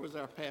about, where was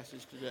our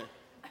passage today?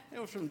 It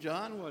was from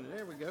John, wasn't it?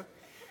 There we go.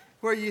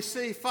 Where you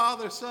see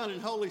Father, Son,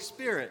 and Holy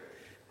Spirit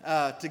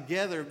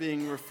together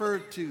being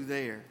referred to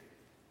there.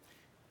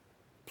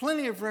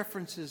 Plenty of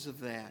references of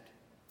that.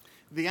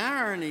 The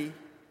irony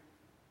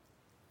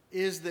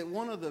is that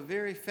one of the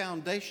very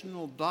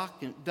foundational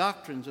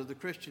doctrines of the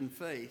Christian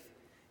faith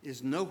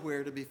is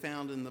nowhere to be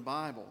found in the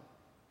Bible.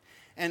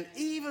 And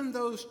even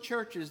those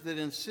churches that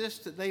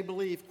insist that they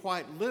believe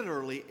quite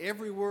literally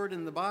every word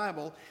in the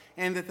Bible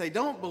and that they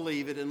don't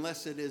believe it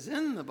unless it is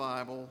in the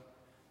Bible,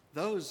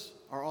 those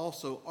are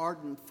also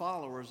ardent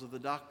followers of the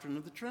doctrine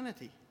of the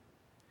Trinity.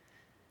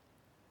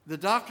 The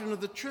doctrine of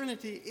the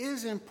Trinity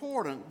is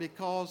important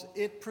because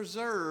it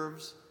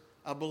preserves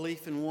a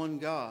belief in one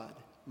God,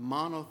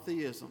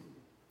 monotheism,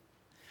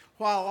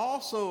 while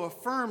also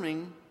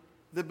affirming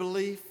the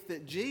belief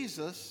that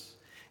Jesus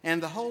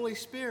and the Holy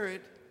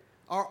Spirit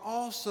are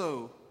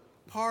also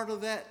part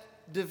of that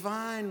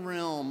divine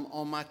realm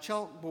on my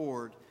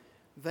chalkboard.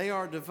 They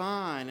are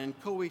divine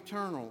and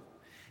co-eternal.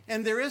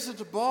 And there isn't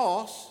a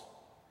boss.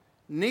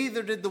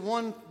 Neither did the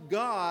one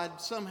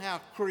God somehow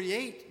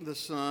create the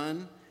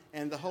Son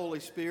and the Holy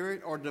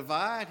Spirit or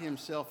divide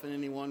himself in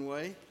any one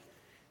way.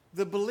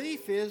 The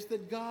belief is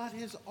that God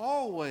has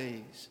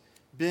always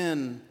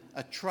been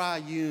a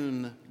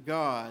triune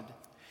God.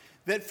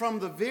 That from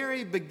the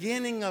very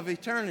beginning of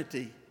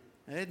eternity,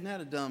 isn't that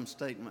a dumb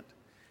statement?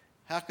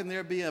 How can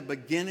there be a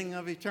beginning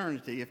of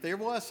eternity? If there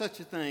was such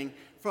a thing,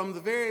 from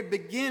the very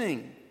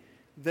beginning,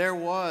 there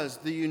was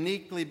the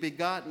uniquely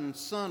begotten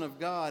Son of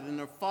God and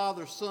a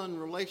father-son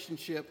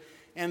relationship,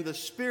 and the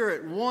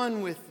Spirit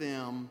one with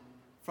them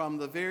from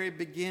the very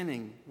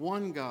beginning,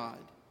 one God.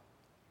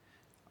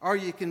 Are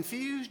you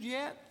confused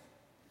yet?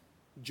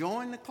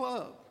 Join the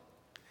club.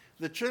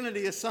 The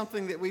Trinity is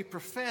something that we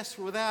profess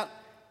without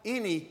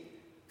any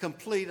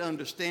complete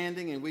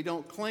understanding, and we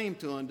don't claim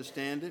to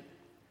understand it.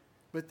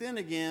 But then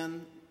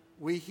again,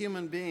 we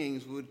human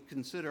beings would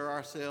consider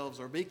ourselves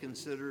or be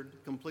considered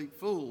complete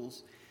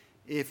fools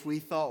if we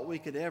thought we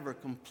could ever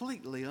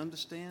completely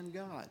understand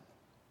God.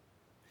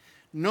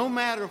 No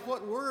matter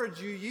what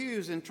words you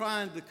use in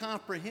trying to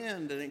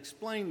comprehend and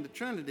explain the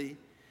Trinity,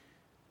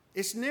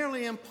 it's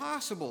nearly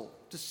impossible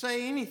to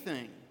say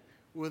anything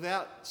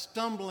without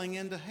stumbling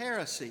into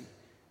heresy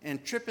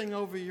and tripping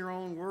over your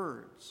own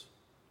words.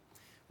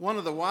 One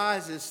of the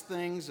wisest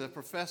things a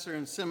professor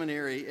in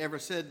seminary ever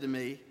said to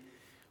me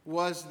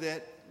was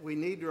that we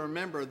need to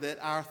remember that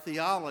our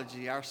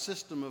theology, our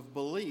system of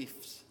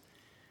beliefs,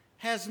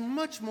 has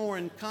much more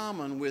in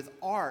common with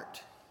art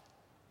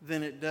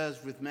than it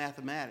does with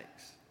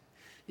mathematics.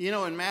 You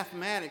know, in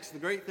mathematics, the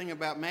great thing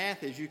about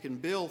math is you can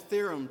build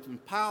theorems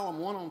and pile them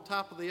one on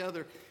top of the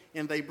other,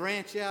 and they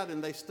branch out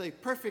and they stay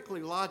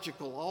perfectly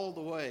logical all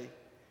the way.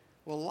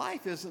 Well,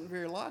 life isn't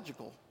very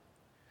logical.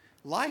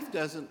 Life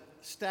doesn't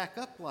stack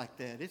up like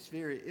that. It's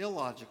very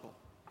illogical.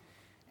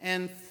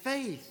 And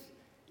faith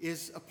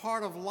is a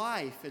part of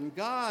life, and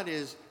God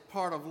is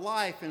part of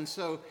life, and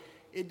so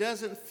it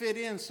doesn't fit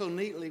in so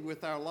neatly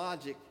with our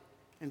logic.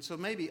 And so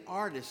maybe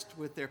artists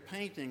with their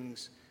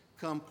paintings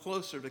come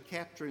closer to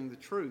capturing the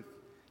truth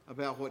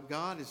about what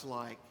God is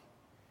like.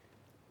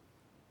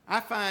 I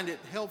find it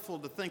helpful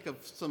to think of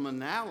some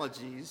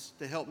analogies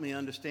to help me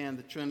understand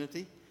the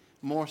Trinity,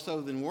 more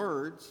so than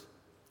words.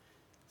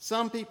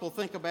 Some people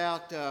think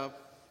about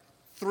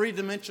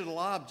three-dimensional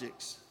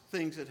objects,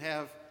 things that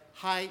have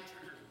height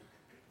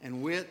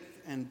and width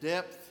and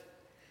depth,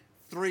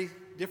 three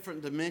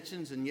different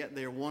dimensions, and yet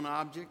they're one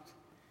object.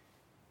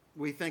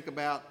 We think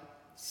about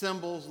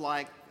symbols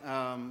like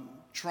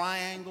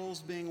triangles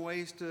being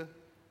ways to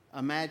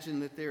imagine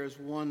that there is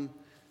one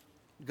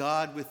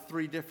God with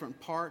three different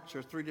parts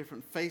or three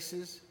different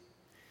faces.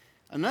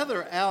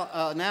 Another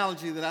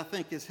analogy that I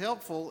think is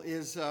helpful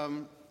is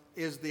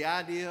the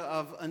idea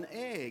of an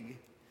egg.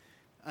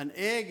 An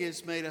egg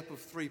is made up of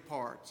three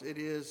parts. It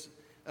is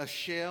a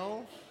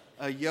shell,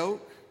 a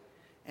yolk,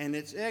 and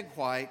its egg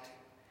white.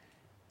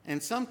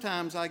 And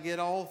sometimes I get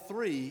all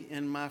three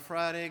in my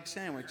fried egg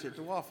sandwich at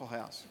the Waffle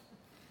House.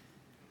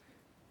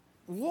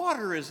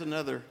 Water is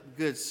another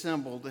good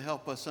symbol to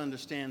help us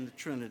understand the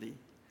Trinity.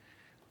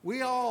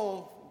 We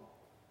all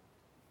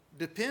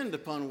depend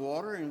upon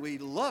water, and we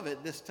love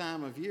it this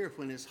time of year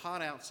when it's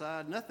hot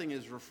outside. Nothing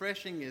as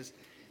refreshing as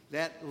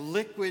that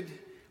liquid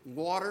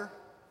water.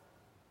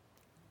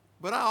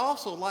 But I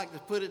also like to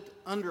put it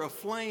under a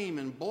flame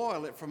and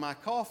boil it for my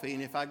coffee,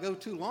 and if I go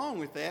too long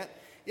with that,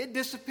 it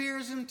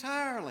disappears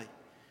entirely.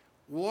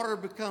 Water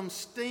becomes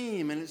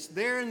steam, and it's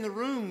there in the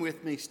room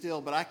with me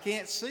still, but I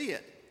can't see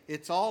it.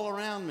 It's all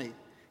around me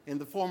in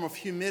the form of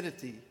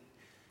humidity.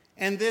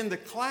 And then the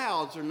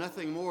clouds are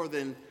nothing more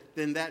than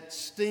that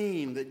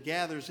steam that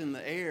gathers in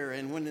the air.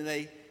 And when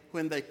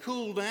they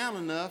cool down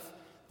enough,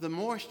 the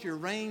moisture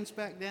rains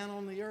back down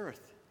on the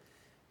earth.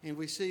 And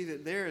we see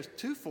that there is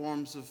two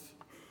forms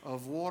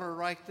of water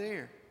right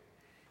there.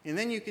 And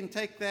then you can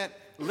take that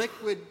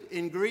liquid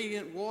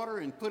ingredient water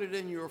and put it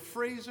in your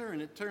freezer,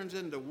 and it turns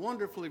into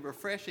wonderfully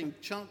refreshing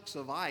chunks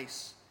of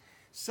ice.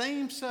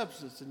 Same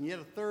substance and yet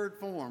a third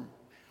form.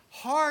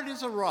 Hard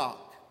as a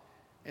rock,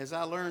 as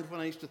I learned when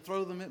I used to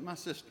throw them at my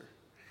sister.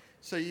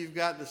 So you've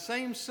got the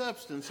same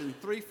substance in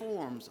three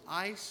forms: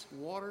 ice,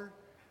 water,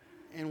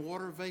 and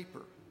water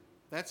vapor.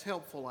 That's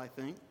helpful, I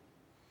think.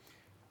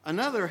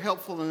 Another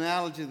helpful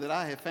analogy that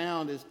I have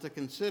found is to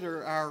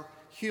consider our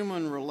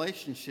human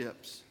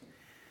relationships.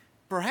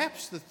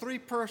 Perhaps the three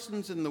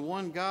persons in the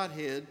one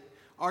Godhead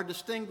are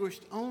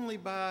distinguished only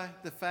by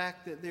the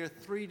fact that there are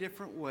three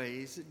different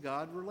ways that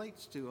God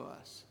relates to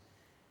us: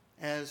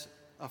 as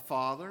a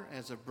father,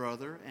 as a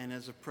brother, and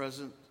as a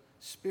present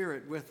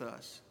spirit with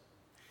us.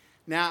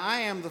 Now, I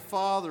am the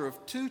father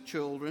of two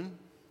children,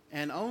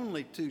 and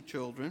only two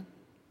children.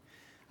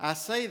 I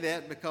say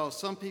that because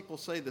some people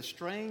say the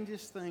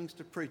strangest things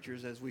to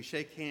preachers as we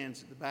shake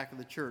hands at the back of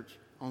the church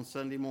on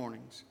Sunday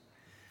mornings.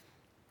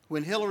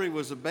 When Hillary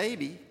was a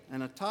baby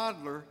and a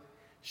toddler,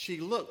 she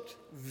looked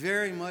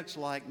very much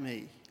like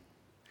me.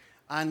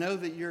 I know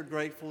that you're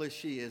grateful as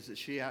she is that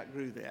she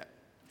outgrew that.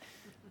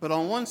 But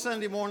on one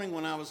Sunday morning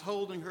when I was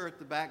holding her at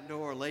the back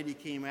door, a lady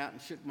came out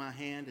and shook my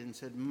hand and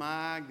said,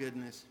 "My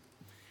goodness,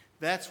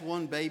 that's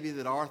one baby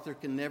that Arthur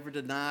can never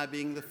deny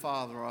being the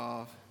father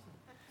of."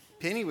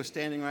 Penny was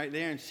standing right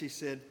there, and she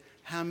said,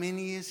 "How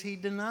many is he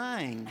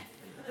denying?"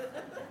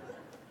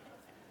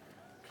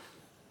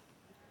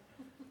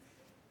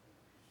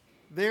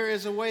 There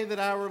is a way that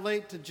I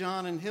relate to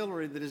John and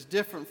Hillary that is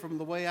different from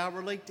the way I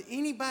relate to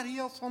anybody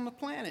else on the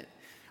planet.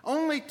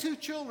 Only two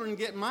children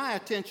get my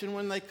attention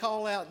when they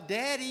call out,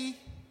 "Daddy,"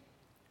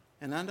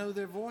 and I know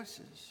their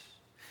voices.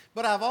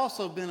 But I've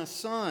also been a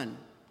son.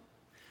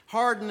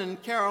 Hardin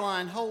and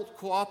Caroline Holt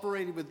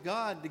cooperated with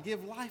God to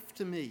give life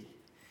to me,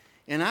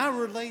 and I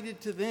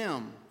related to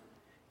them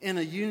in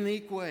a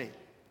unique way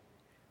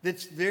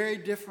that's very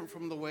different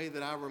from the way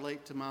that I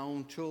relate to my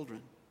own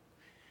children.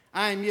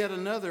 I am yet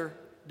another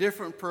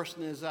different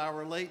person as I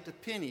relate to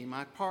Penny,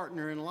 my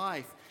partner in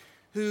life,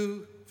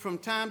 who from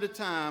time to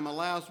time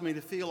allows me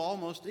to feel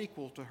almost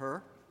equal to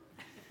her.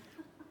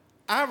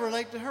 I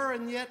relate to her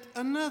in yet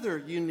another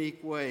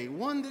unique way,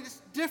 one that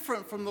is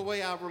different from the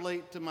way I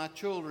relate to my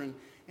children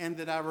and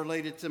that I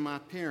related to my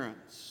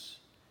parents.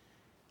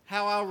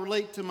 How I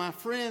relate to my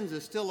friends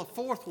is still a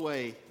fourth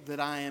way that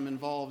I am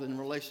involved in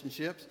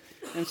relationships.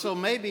 And so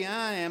maybe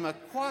I am a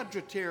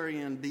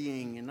quadratarian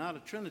being and not a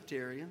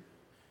trinitarian,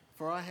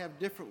 for I have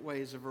different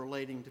ways of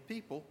relating to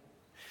people.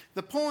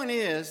 The point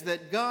is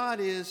that God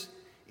is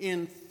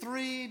in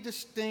three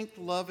distinct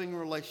loving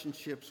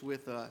relationships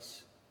with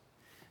us.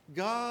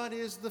 God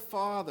is the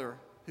Father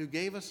who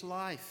gave us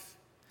life.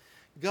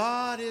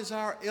 God is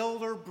our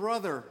elder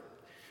brother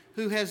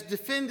who has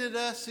defended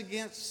us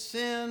against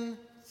sin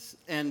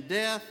and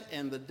death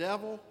and the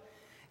devil,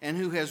 and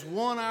who has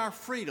won our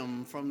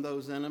freedom from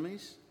those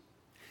enemies.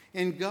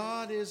 And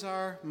God is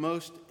our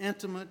most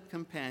intimate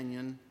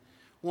companion,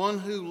 one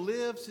who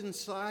lives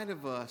inside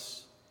of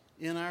us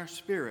in our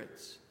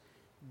spirits,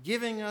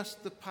 giving us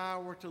the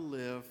power to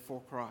live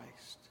for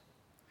Christ.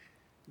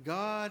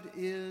 God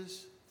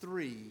is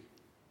three,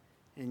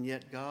 and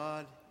yet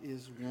God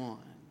is one.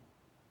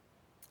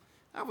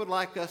 I would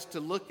like us to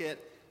look at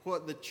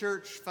what the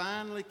church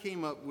finally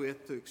came up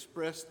with to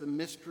express the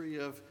mystery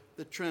of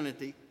the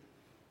Trinity.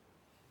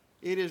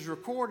 It is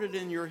recorded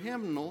in your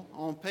hymnal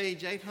on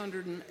page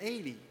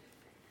 880.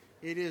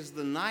 It is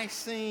the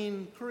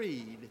Nicene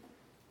Creed,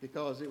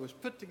 because it was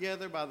put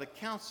together by the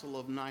Council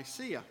of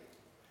Nicaea.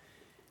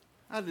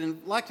 I'd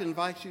like to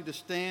invite you to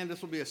stand.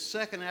 This will be a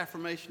second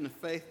affirmation of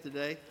faith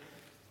today,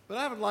 but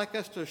I would like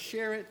us to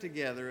share it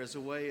together as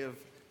a way of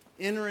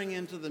entering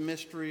into the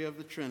mystery of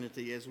the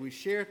Trinity as we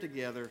share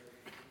together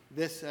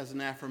this as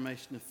an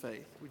affirmation of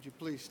faith. Would you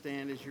please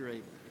stand as you're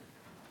able?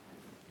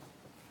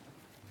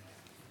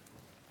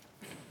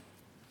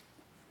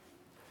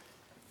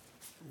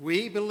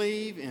 We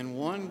believe in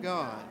one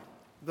God,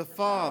 the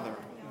Father,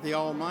 the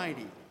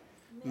Almighty,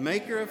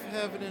 maker of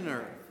heaven and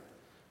earth,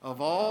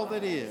 of all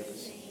that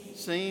is,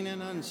 seen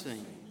and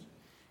unseen.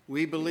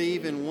 We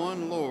believe in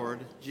one Lord,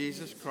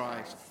 Jesus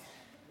Christ,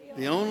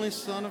 the only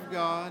Son of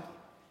God,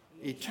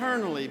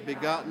 eternally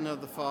begotten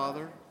of the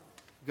Father,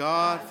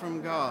 God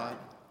from God,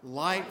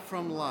 light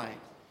from light,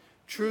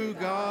 true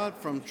God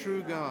from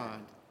true God,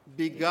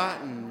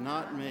 begotten,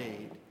 not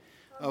made,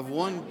 of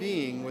one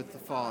being with the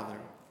Father.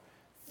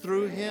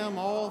 Through him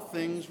all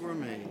things were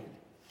made.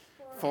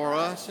 For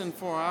us and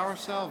for our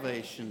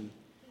salvation,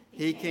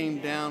 he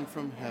came down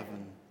from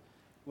heaven,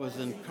 was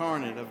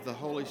incarnate of the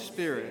Holy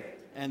Spirit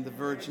and the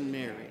Virgin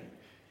Mary,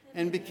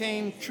 and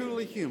became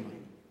truly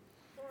human.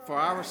 For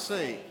our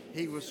sake,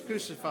 he was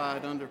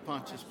crucified under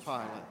Pontius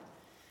Pilate.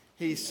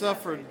 He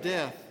suffered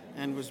death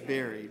and was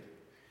buried.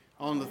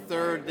 On the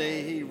third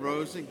day, he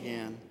rose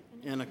again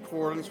in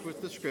accordance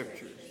with the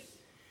Scriptures.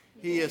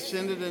 He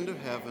ascended into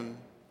heaven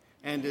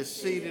and is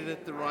seated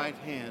at the right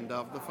hand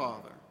of the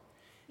Father.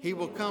 He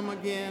will come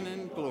again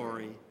in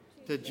glory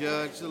to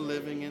judge the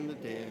living and the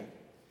dead,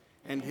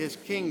 and his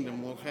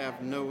kingdom will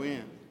have no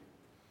end.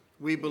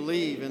 We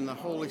believe in the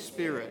Holy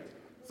Spirit,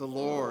 the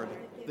Lord,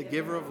 the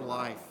giver of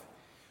life,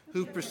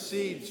 who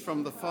proceeds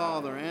from the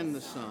Father and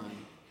the Son,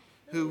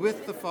 who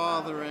with the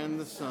Father and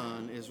the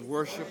Son is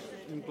worshiped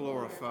and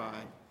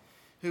glorified,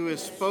 who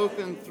has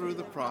spoken through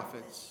the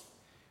prophets.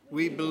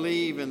 We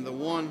believe in the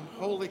one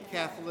holy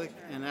Catholic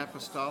and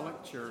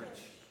Apostolic Church.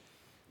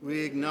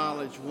 We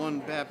acknowledge one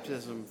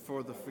baptism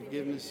for the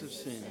forgiveness of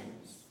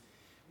sins.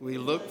 We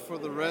look for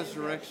the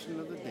resurrection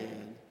of the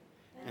dead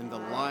and the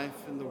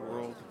life in the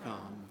world to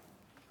come.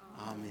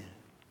 Amen.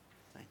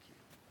 Thank you.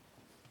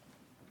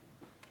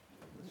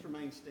 Let's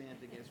remain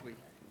standing as we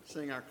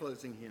sing our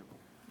closing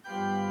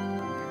hymn.